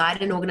people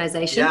inside an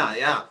organization.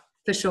 Yeah.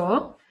 For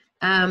sure.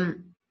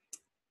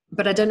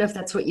 But I don't know if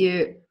that's what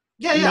you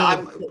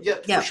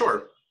for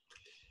sure.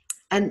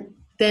 And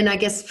then I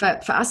guess for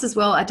us as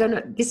well, I don't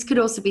know, this could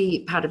also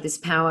be part of this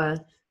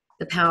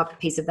the power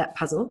piece of that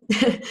puzzle,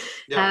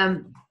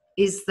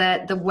 is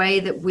that the way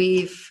that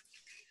we've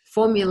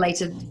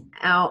formulated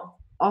our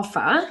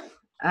offer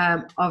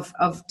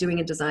of doing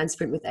a design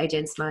sprint with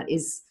AJ&Smart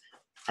is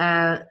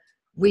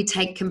we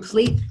take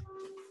complete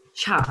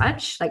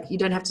charge. Like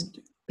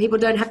people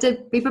don't have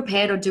to be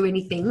prepared or do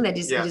anything. They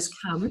just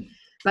come.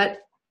 But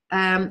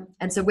and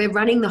so we're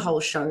running the whole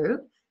show,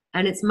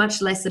 and it's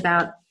much less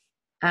about.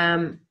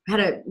 Had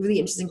a really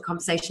interesting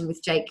conversation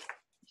with Jake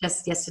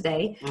just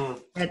yesterday.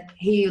 That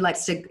he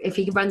likes to, if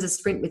he runs a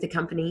sprint with a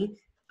company,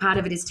 part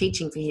of it is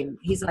teaching for him.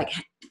 He's like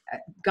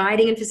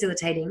guiding and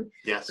facilitating.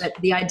 Yes. But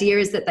the idea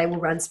is that they will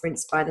run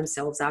sprints by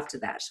themselves after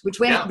that, which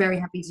we're very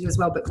happy to do as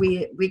well. But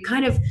we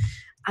kind of,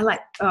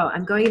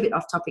 I'm going a bit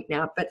off topic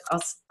now, but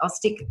I'll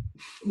stick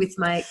with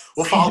my.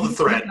 We'll follow the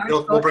thread.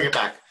 We'll bring it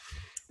back.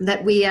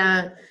 That we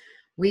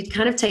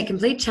kind of take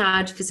complete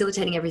charge,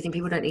 facilitating everything.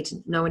 People don't need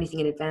to know anything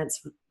in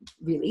advance,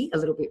 really. A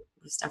little bit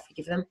of stuff we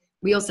give them.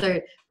 We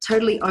also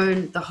totally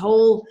own the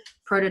whole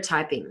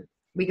prototyping.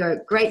 We go,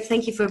 great,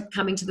 thank you for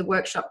coming to the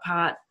workshop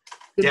part.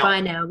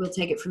 Goodbye now. We'll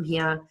take it from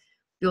here.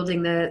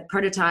 Building the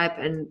prototype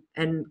and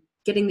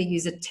getting the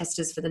user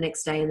testers for the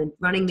next day, and then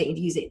running the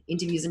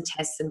interviews and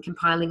tests and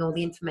compiling all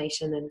the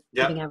information and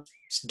getting our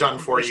it's done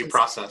for you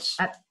process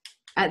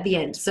at the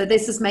end. So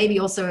this is maybe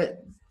also.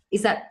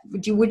 Is that,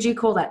 would you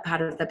call that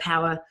part of the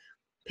power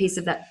piece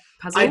of that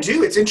puzzle? I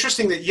do. It's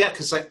interesting that,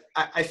 because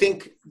I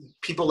think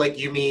people like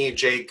you, me,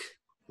 Jake,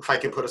 if I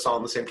can put us all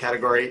in the same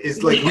category,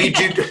 is like we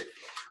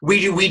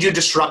do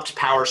disrupt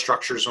power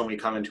structures when we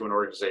come into an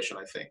organization,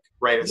 I think,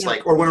 right? It's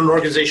like, or when an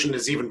organization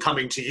is even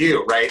coming to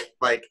you, right?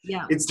 Like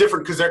it's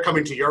different because they're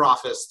coming to your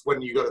office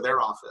when you go to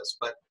their office,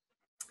 but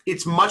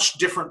it's much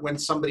different when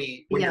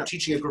you're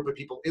teaching a group of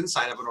people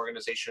inside of an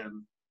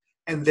organization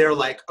and they're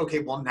like, okay,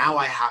 well now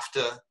I have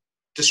to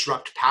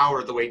disrupt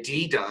power the way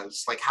Dee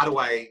does? Like, how do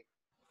I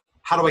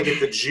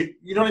get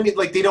you know what I mean?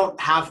 Like, they don't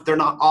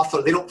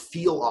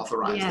feel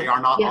authorized. Yeah. They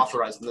are not Yeah.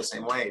 authorized in the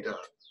same way to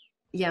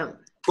Yeah.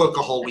 book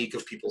a whole week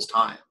of people's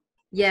time.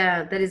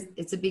 Yeah,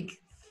 it's a big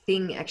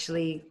thing,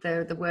 actually.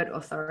 The word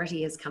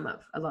authority has come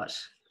up a lot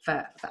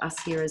for us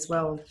here as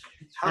well.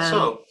 How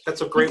so?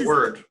 That's a great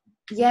word.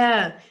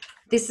 Yeah.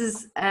 This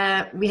is,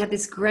 we had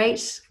this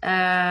great,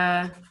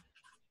 I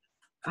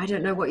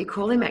don't know what you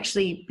call him,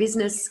 actually,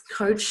 business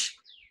coach,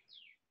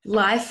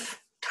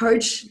 life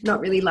coach, not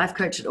really life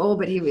coach at all,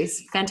 but he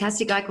was a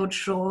fantastic guy called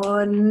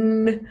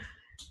Sean.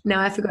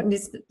 Now I've forgotten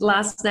his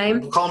last name.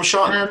 We'll call him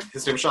Sean.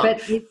 His name's Sean.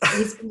 But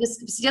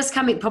he's just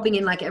popping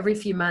in like every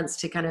few months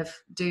to kind of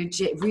do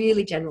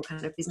really general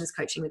kind of business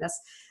coaching with us.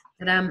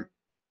 But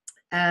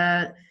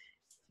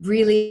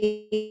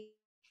really,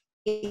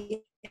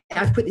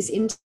 I've put this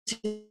into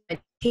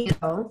my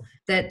role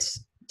that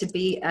to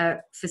be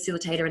a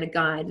facilitator and a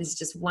guide is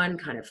just one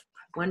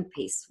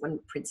piece, one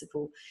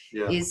principle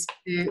is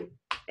to,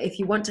 if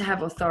you want to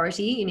have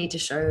authority, you need to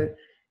show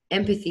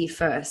empathy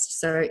first.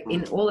 So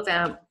in all of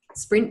our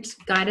sprint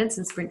guidance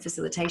and sprint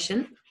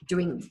facilitation,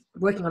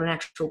 working on an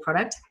actual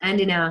product, and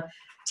in our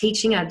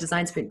teaching, our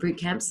design sprint boot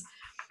camps,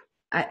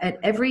 at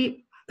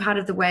every part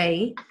of the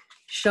way,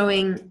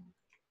 showing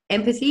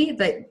empathy,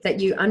 that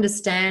you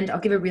understand. I'll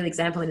give a real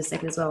example in a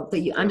second as well,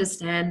 that you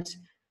understand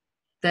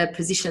the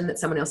position that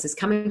someone else is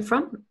coming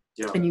from,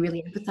 and you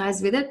really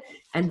empathize with it,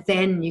 and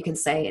then you can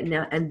say,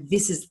 and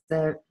this is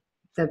the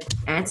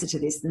answer to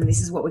this, and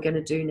this is what we're going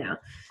to do now.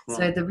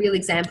 So the real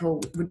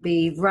example would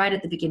be right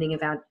at the beginning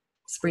of our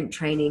sprint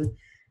training.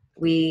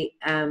 We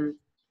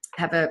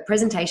have a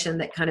presentation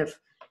that kind of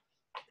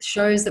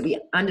shows that we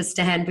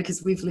understand,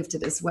 because we've lived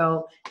it as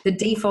well, the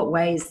default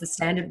ways, the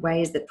standard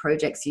ways that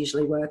projects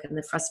usually work, and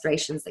the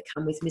frustrations that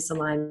come with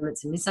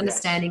misalignments and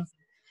misunderstandings,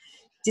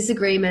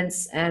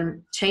 disagreements,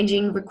 and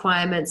changing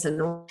requirements,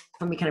 and all.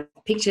 And we kind of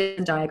picture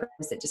and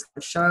diagrams that just kind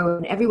of show,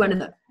 and everyone in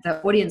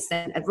the audience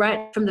then,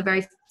 right from the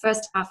very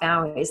first half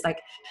hour, is like,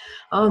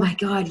 oh my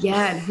God,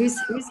 yeah, who's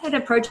had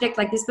a project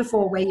like this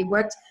before, where you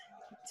worked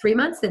 3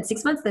 months, then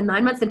 6 months, then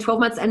 9 months, then 12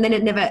 months, and then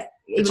it never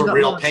even got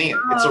launched. Pain.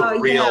 It's a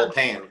real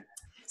pain.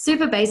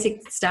 Super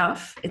basic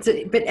stuff.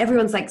 But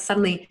everyone's like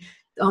suddenly,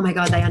 oh my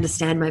God, they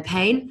understand my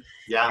pain.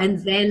 Yeah. And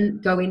then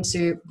go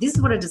into, this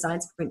is what a design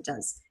sprint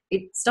does.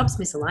 It stops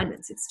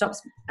misalignments. It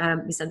stops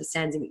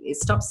misunderstanding. It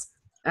stops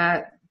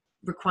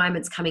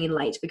requirements coming in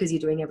late because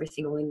you're doing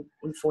everything all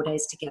in 4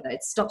 days together.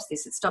 It stops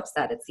this. It stops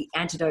that. It's the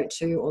antidote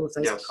to all of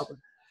those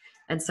problems.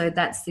 And so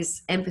that's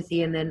this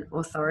empathy and then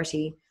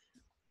authority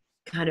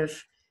kind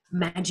of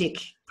magic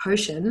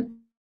potion.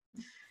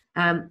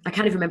 I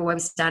can't even remember where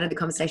we started the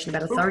conversation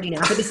about authority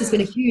now, but this has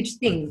been a huge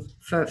thing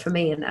for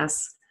me and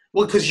us.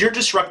 Well, because you're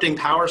disrupting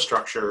power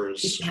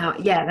structures.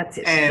 Yeah, that's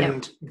it.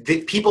 And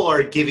people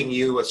are giving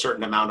you a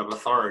certain amount of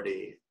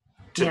authority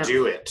to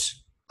do it.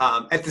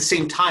 At the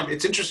same time,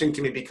 it's interesting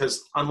to me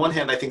because on one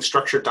hand, I think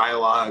structured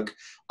dialogue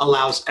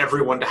allows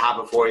everyone to have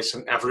a voice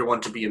and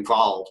everyone to be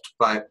involved.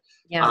 But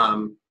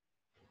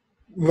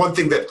one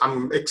thing that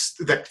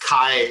that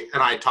Kai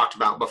and I talked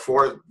about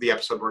before the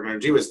episode we're going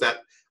to do is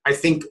that I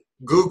think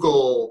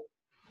Google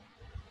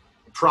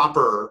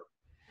proper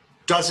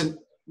doesn't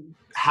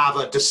have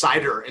a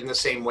decider in the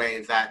same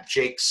way that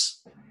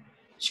Jake's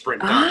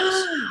sprint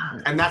does.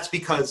 And that's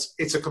because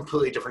it's a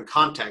completely different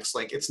context.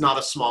 Like, it's not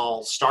a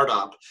small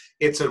startup,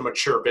 it's a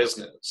mature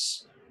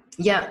business.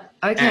 Yeah.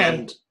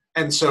 Okay.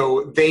 And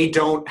so they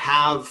don't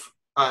have,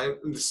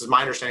 this is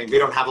my understanding, they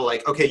don't have a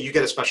like, okay, you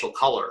get a special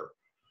color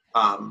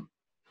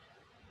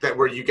that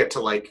where you get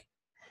to like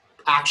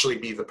actually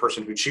be the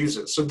person who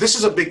chooses. So this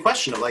is a big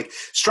question of like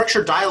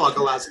structured dialogue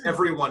allows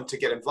everyone to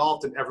get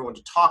involved and everyone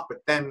to talk, but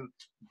then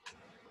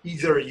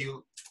either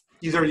you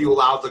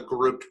allow the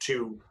group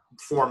to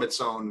form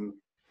its own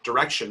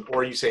direction,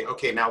 or you say,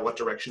 okay, now what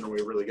direction are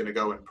we really going to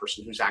go in the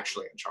person who's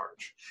actually in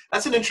charge?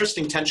 That's an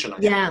interesting tension, I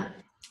think.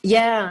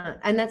 Yeah.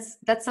 And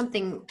that's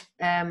something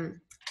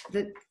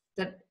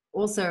that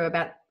also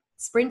about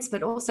sprints,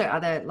 but also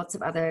lots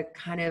of other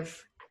kind of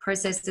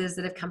processes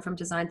that have come from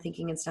design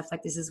thinking and stuff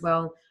like this as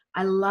well.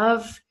 I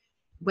love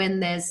when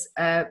there's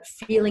a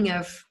feeling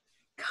of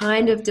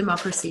kind of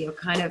democracy or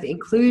kind of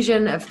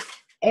inclusion of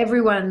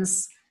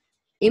everyone's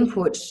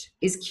input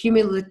is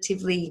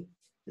cumulatively,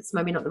 it's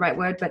maybe not the right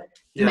word, but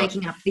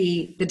making up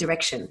the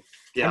direction.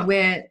 And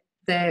where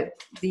the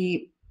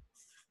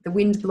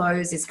wind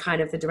blows is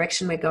kind of the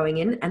direction we're going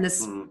in, and the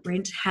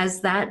sprint has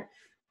that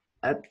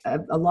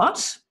a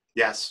lot.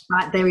 Yes.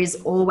 But there is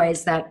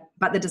always that,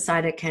 but the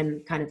decider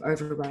can kind of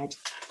override.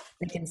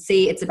 They can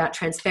see it's about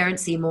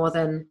transparency more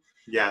than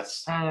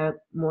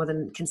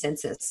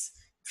consensus,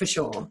 for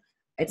sure.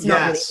 It's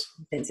not really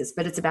consensus,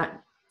 but it's about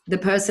the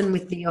person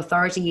with the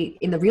authority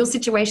in the real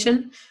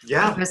situation.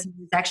 The person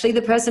who's actually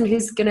the person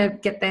who's going to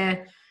get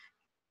their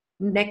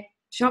neck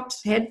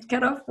chopped, head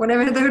cut off,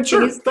 whatever the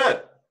thing is.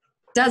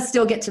 Does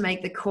still get to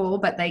make the call,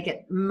 but they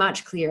get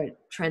much clearer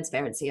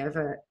transparency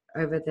over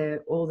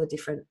all the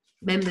different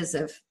members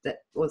of that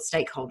or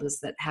stakeholders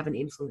that have an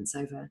influence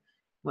over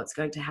what's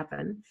going to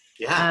happen.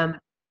 Yeah.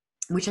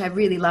 Which I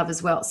really love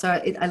as well. So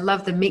I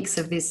love the mix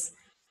of this,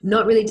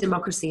 not really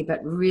democracy,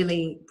 but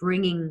really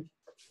bringing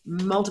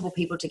multiple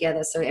people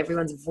together so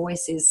everyone's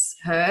voice is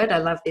heard. I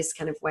love this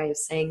kind of way of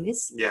saying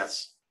this.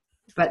 Yes.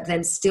 But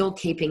then still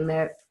keeping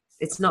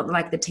it's not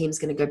like the team's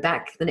going to go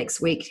back the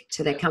next week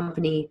to their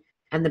company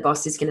and the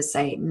boss is going to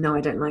say, no,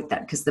 I don't like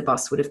that, because the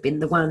boss would have been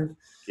the one.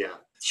 Yeah.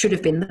 Should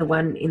have been the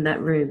one in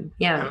that room.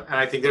 Yeah. And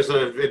I think there's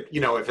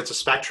if it's a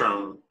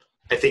spectrum,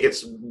 I think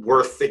it's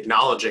worth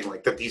acknowledging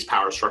like that these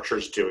power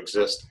structures do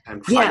exist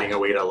and finding a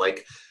way to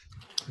like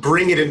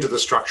bring it into the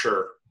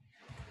structure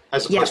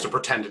as opposed to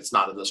pretend it's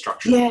not in the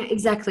structure. Yeah,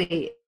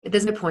 exactly.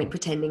 There's no point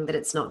pretending that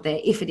it's not there.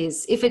 If it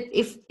is, if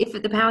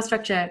the power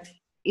structure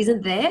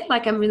isn't there,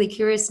 like I'm really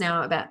curious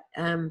now about,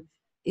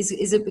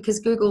 is it because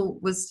Google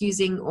was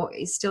using or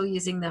is still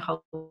using the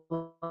whole,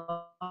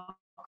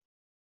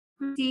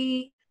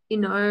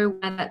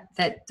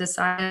 that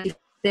decided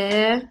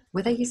there,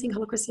 were they using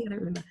holacracy? I don't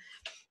remember.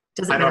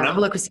 Doesn't matter.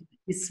 Holacracy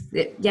is,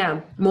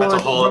 more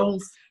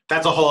roles.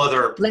 That's a whole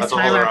other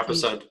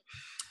episode.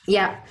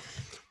 Yeah.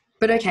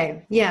 But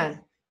okay. Yeah.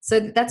 So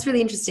that's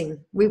really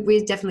interesting.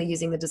 We're definitely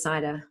using the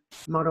decider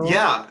model.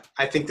 Yeah.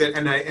 I think that,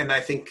 and I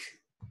think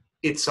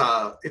it's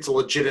a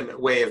legitimate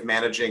way of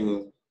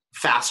managing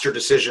faster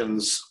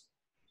decisions,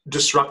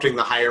 disrupting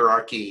the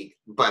hierarchy,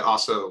 but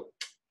also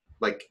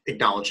like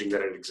acknowledging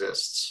that it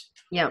exists.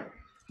 Yeah.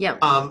 Yeah.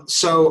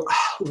 So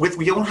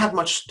we don't have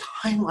much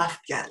time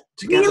left yet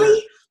together.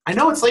 Really? I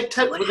know it's like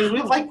 10, we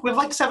have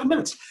like 7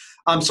 minutes.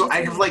 So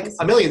I have like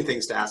a million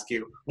things to ask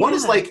you. One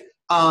is like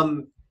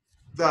all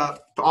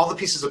the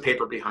pieces of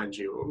paper behind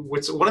you.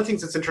 One of the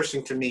things that's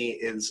interesting to me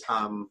is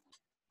I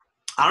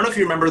don't know if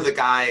you remember the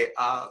guy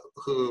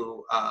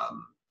who I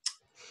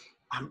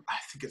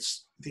think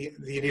it's the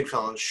Indian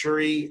fellow,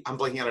 Shuri. I'm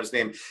blanking on his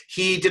name.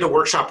 He did a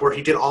workshop where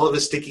he did all of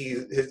his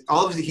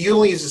he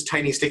only uses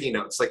tiny sticky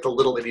notes, like the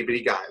little itty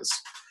bitty guys,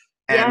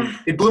 and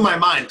it blew my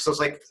mind because I was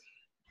like,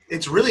 you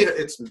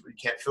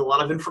can't fit a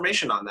lot of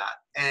information on that.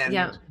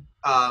 And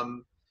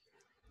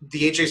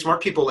the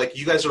AJ&Smart people, like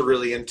you guys are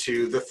really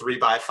into the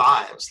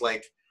 3x5s.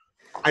 Like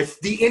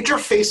the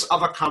interface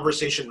of a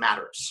conversation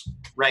matters,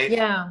 right?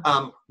 Yeah.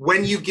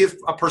 When you give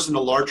a person a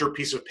larger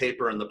piece of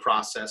paper in the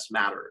process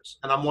matters.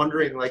 And I'm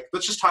wondering, like,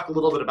 let's just talk a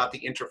little bit about the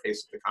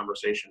interface of the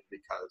conversation,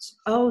 because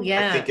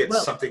I think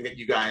it's something that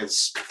you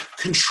guys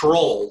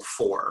control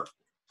for.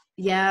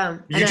 Yeah.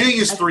 You do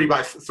use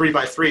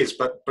 3x3s,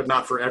 but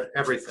not for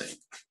everything.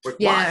 Like,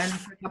 why? And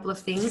for a couple of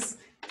things.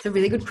 It's a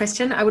really good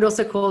question. I would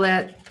also call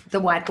it the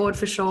whiteboard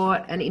for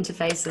sure, an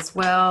interface as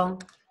well.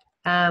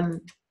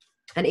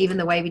 And even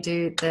the way we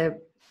do the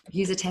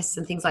user tests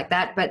and things like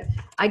that. But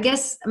I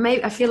guess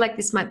I feel like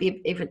this might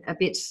be even a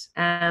bit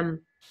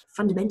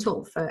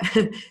fundamental for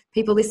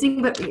people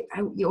listening, but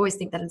you always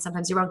think that, and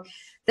sometimes you're wrong,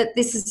 that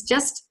this is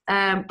just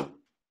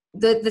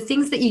the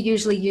things that you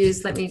usually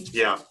use. Let me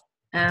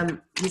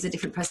use a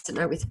different Post-it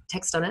note with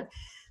text on it.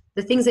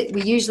 The things that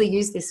we usually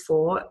use this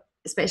for,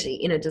 especially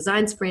in a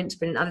design sprint,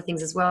 but in other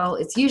things as well,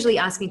 it's usually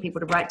asking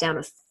people to write down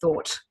a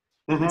thought,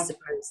 I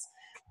suppose,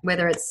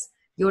 whether it's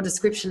your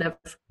description of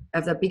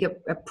the bigger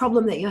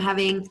problem that you're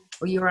having,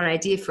 or your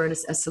idea for a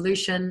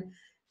solution.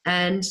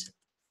 And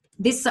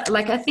this,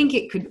 like, I think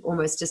it could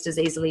almost just as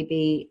easily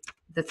be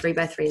the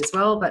 3x3 as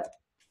well, but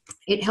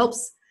it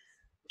helps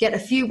get a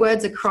few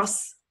words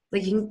across.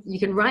 Like you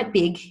can write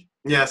big.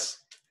 Yes.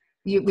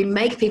 We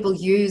make people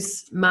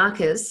use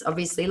markers,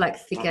 obviously, like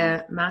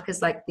thicker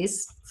markers like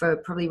this, for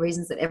probably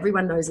reasons that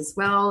everyone knows as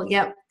well.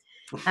 Yep.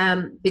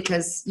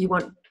 Because you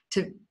want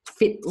to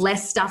fit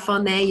less stuff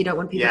on there. You don't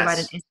want people to write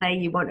an essay.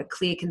 You want a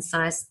clear,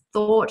 concise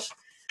thought.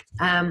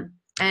 And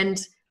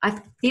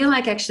I feel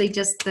like actually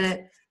just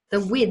the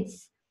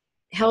width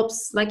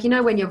helps. Like,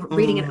 when you're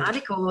reading an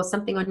article or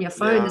something on your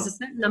phone, there's a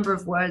certain number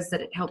of words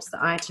that it helps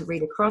the eye to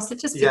read across.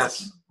 It just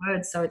fits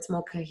words, so it's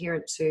more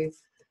coherent to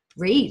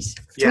read.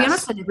 To be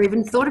honest, I never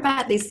even thought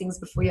about these things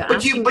before you're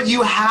asking. But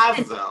you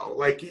have, though.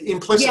 Like,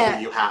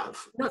 implicitly you have.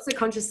 Not so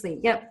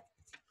consciously. Yep.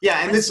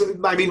 Yeah, and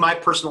my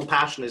personal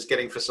passion is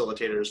getting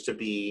facilitators to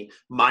be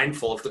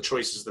mindful of the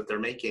choices that they're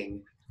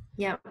making.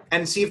 Yeah.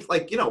 And see if,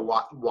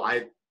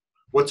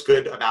 what's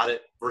good about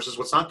it versus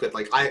what's not good.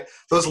 Like,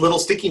 those little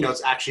sticky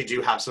notes actually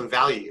do have some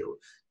value.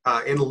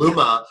 In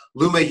Luma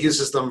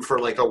uses them for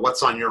like a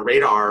what's on your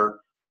radar,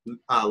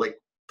 like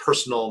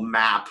personal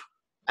map.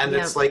 And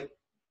it's like,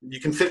 you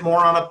can fit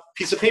more on a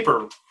piece of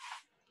paper.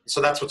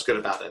 So that's what's good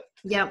about it.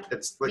 Yeah.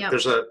 It's like,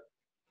 there's it's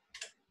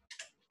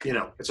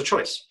a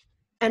choice.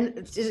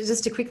 And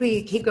just to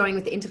quickly keep going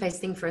with the interface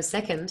thing for a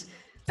second,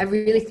 I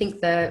really think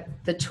the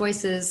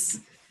choices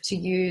to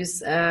use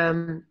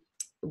the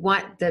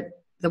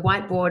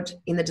whiteboard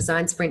in the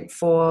design sprint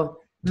for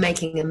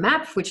making a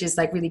map, which is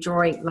like really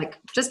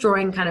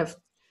drawing kind of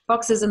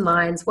boxes and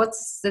lines.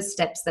 What's the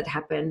steps that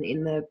happen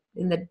in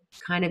the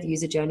kind of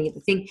user journey of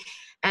the thing,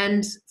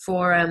 and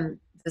for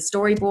the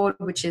storyboard,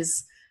 which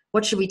is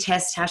what should we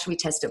test? How should we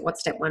test it? What's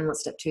step 1?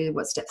 What's step 2?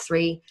 What's step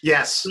 3?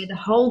 Yes. Where the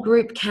whole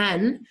group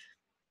can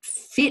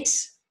fit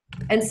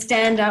and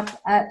stand up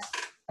at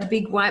a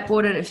big whiteboard.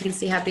 I don't know if you can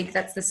see how big,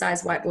 that's the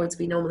size whiteboards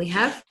we normally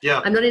have.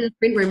 Yeah. I'm not in a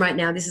print room right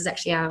now. This is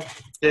actually our,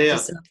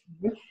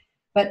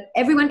 but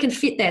everyone can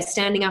fit there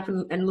standing up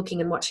and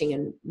looking and watching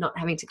and not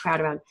having to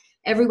crowd around.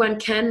 Everyone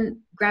can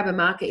grab a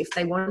marker if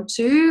they want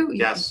to.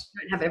 Yes.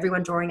 You don't have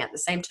everyone drawing at the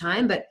same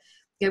time, but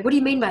what do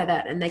you mean by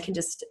that? And they can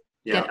just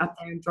get up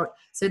there and draw.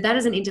 So that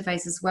as an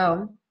interface as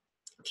well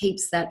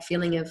keeps that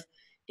feeling of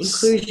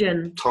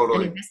inclusion and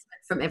investment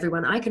from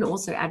everyone. I can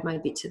also add my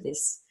bit to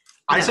this.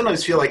 I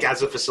sometimes feel like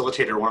as a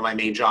facilitator, one of my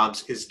main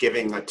jobs is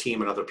giving a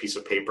team another piece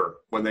of paper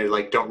when they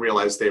like don't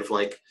realize they've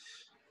like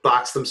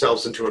boxed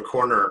themselves into a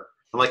corner.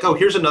 I'm like, oh,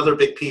 here's another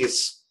big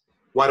piece.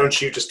 Why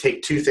don't you just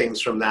take two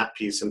things from that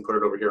piece and put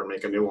it over here and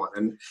make a new one?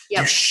 And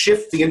you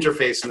shift the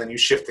interface and then you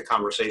shift the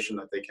conversation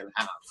that they can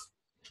have.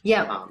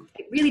 Yeah,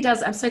 it really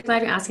does. I'm so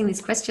glad you're asking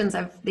these questions.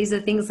 These are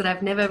things that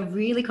I've never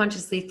really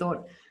consciously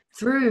thought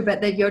through,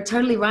 but that you're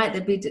totally right.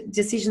 There'd be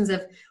decisions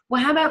of,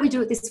 well, how about we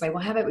do it this way?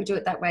 Well, how about we do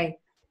it that way?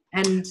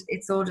 And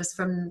it's all just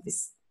from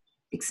this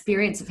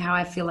experience of how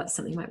I feel like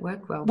something might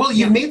work well. Well,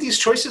 you made these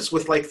choices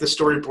with like the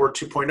storyboard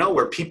 2.0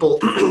 where people,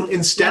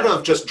 instead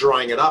of just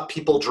drawing it up,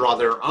 people draw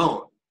their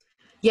own.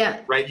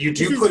 Yeah. Right? You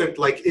do put it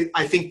like,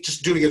 I think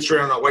just doing it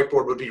straight on a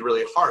whiteboard would be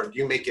really hard.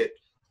 You make it,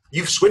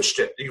 you've switched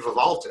it, you've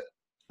evolved it.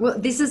 Well,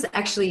 this is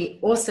actually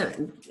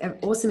awesome, an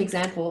awesome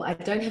example. I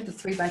don't have the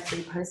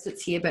 3x3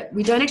 Post-its here, but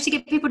we don't actually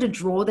get people to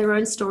draw their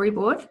own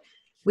storyboard.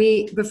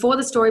 Before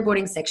the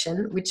storyboarding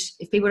section, which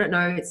if people don't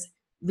know, it's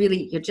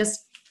really, you're just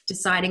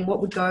deciding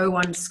what would go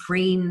on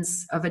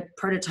screens of a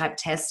prototype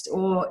test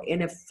or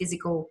in a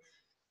physical,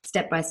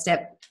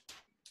 step-by-step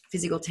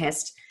physical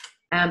test.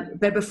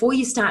 But before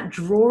you start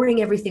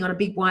drawing everything on a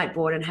big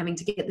whiteboard and having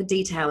to get the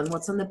detail and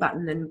what's on the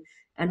button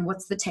and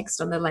what's the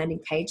text on the landing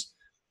page,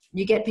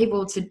 you get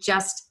people to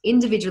just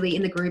individually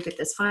in the group, if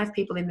there's 5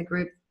 people in the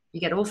group, you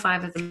get all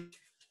 5 of them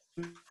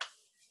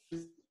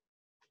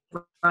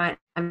right.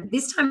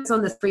 This time it's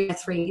on the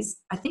 3x3s.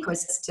 I think I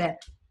was just to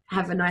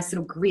have a nice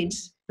little grid,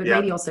 but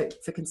maybe also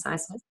for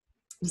conciseness.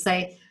 You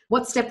say,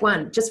 what's step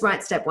 1? Just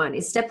write step 1.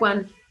 Is step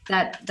 1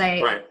 that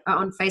they are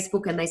on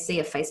Facebook and they see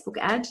a Facebook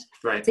ad?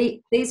 Right.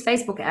 These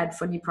Facebook ad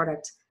for new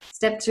product.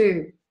 Step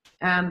 2,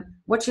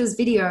 watches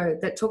video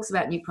that talks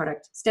about new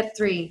product. Step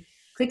 3,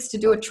 clicks to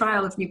do a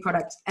trial of new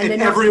product. And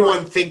then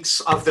everyone thinks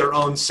of their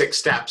own 6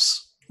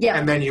 steps. Yeah.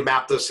 And then you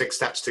map those 6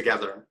 steps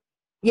together.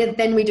 Yeah,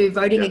 then we do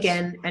voting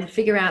again and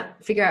figure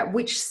out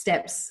which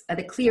steps are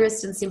the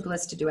clearest and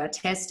simplest to do our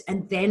test,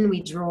 and then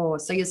we draw.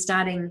 So you're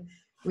starting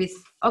with,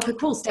 okay,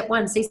 cool, step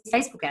 1, see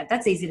Facebook ad.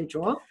 That's easy to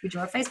draw. We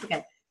draw a Facebook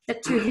ad.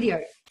 Step 2,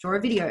 video. Draw a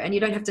video, and you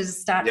don't have to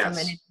just start from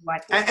an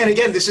whiteboard. And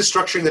again, this is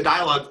structuring the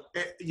dialogue,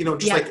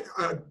 like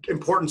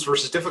importance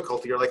versus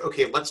difficulty. You're like,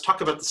 okay, let's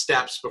talk about the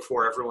steps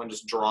before everyone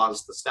just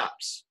draws the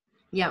steps.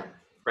 Yeah.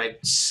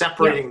 Right?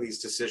 Separating these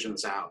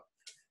decisions out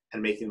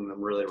and making them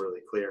really,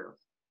 really clear.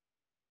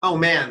 Oh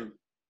man,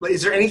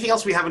 is there anything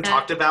else we haven't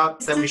talked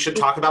about that we should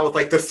talk about with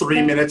like the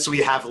 3 minutes we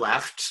have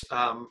left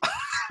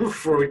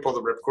before we pull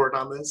the ripcord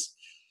on this?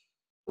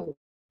 Oh,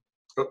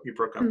 you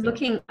broke up.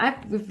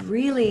 We've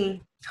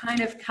really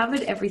kind of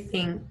covered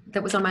everything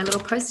that was on my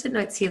little Post-it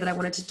notes here that I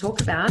wanted to talk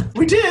about.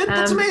 We did.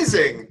 That's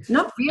amazing.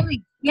 Not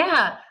really.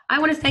 Yeah. I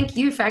want to thank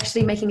you for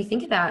actually making me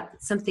think about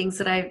some things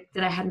that I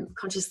hadn't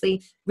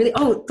consciously really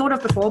thought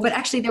of before. But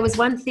actually there was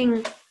one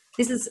thing.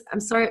 I'm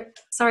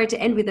sorry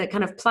to end with a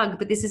kind of plug,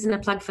 but this isn't a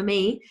plug for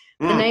me.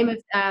 The name of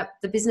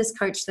the business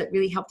coach that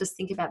really helped us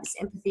think about this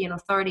empathy and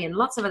authority and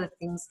lots of other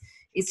things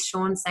is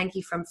Sean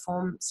Sankey from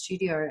Form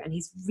Studio. And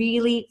he's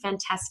really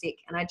fantastic.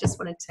 And I just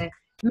wanted to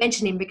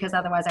mention him because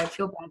otherwise I'd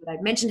feel bad that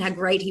I'd mentioned how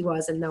great he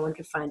was and no one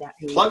could find out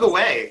who he was. Plug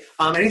away.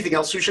 Anything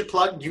else we should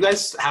plug? You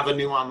guys have a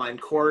new online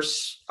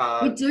course.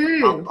 We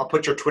do. I'll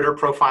put your Twitter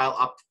profile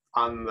up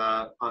on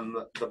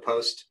the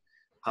post.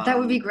 That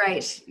would be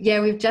great. Yeah,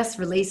 we've just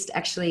released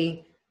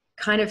actually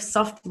kind of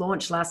soft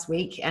launch last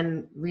week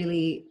and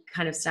really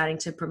kind of starting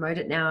to promote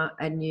it now,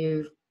 a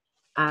new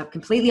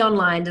completely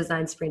online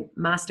design sprint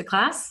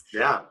masterclass.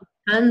 Yeah.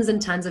 Tons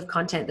and tons of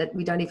content that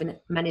we don't even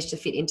manage to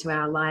fit into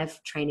our live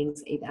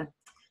trainings either.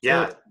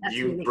 Yeah, so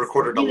you really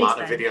recorded a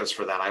lot of videos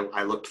for that.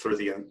 I looked through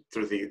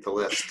the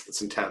list.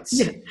 It's intense.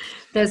 Yeah,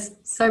 there's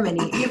so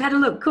many. You've had a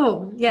look.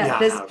 Cool. Yeah,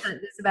 there's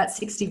about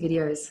 60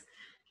 videos.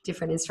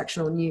 Different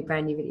instructional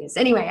brand new videos.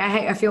 Anyway,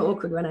 I feel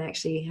awkward when I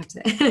actually have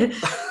to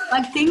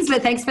plug things,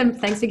 but thanks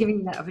for giving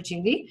me that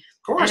opportunity.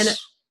 Of course. And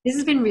this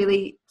has been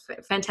really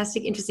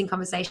fantastic, interesting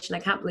conversation.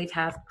 I can't believe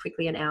how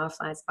quickly an hour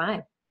flies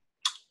by.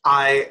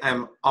 I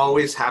am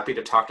always happy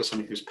to talk to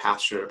someone who's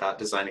passionate about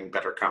designing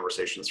better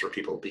conversations for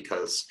people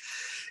because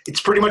it's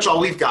pretty much all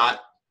we've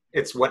got.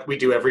 It's what we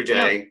do every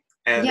day.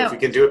 And if we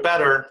can do it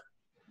better,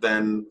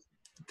 then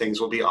things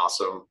will be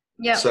awesome.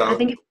 Yeah, so I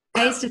think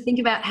pays to think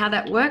about how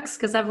that works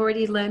because I've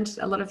already learned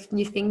a lot of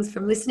new things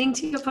from listening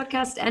to your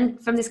podcast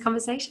and from this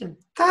conversation.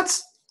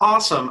 That's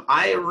awesome.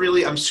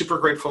 I'm super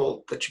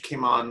grateful that you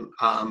came on.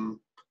 I'm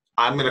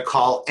going to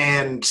call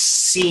and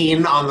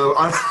scene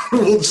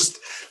we'll just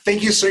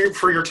thank you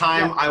for your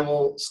time. Yeah. I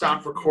will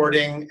stop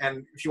recording.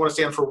 And if you want to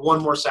stay on for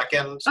one more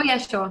second. Oh yeah,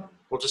 sure.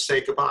 we'll just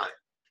say goodbye.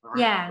 All right,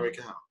 Yeah. here we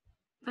go.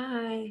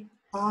 Bye.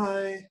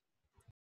 Bye.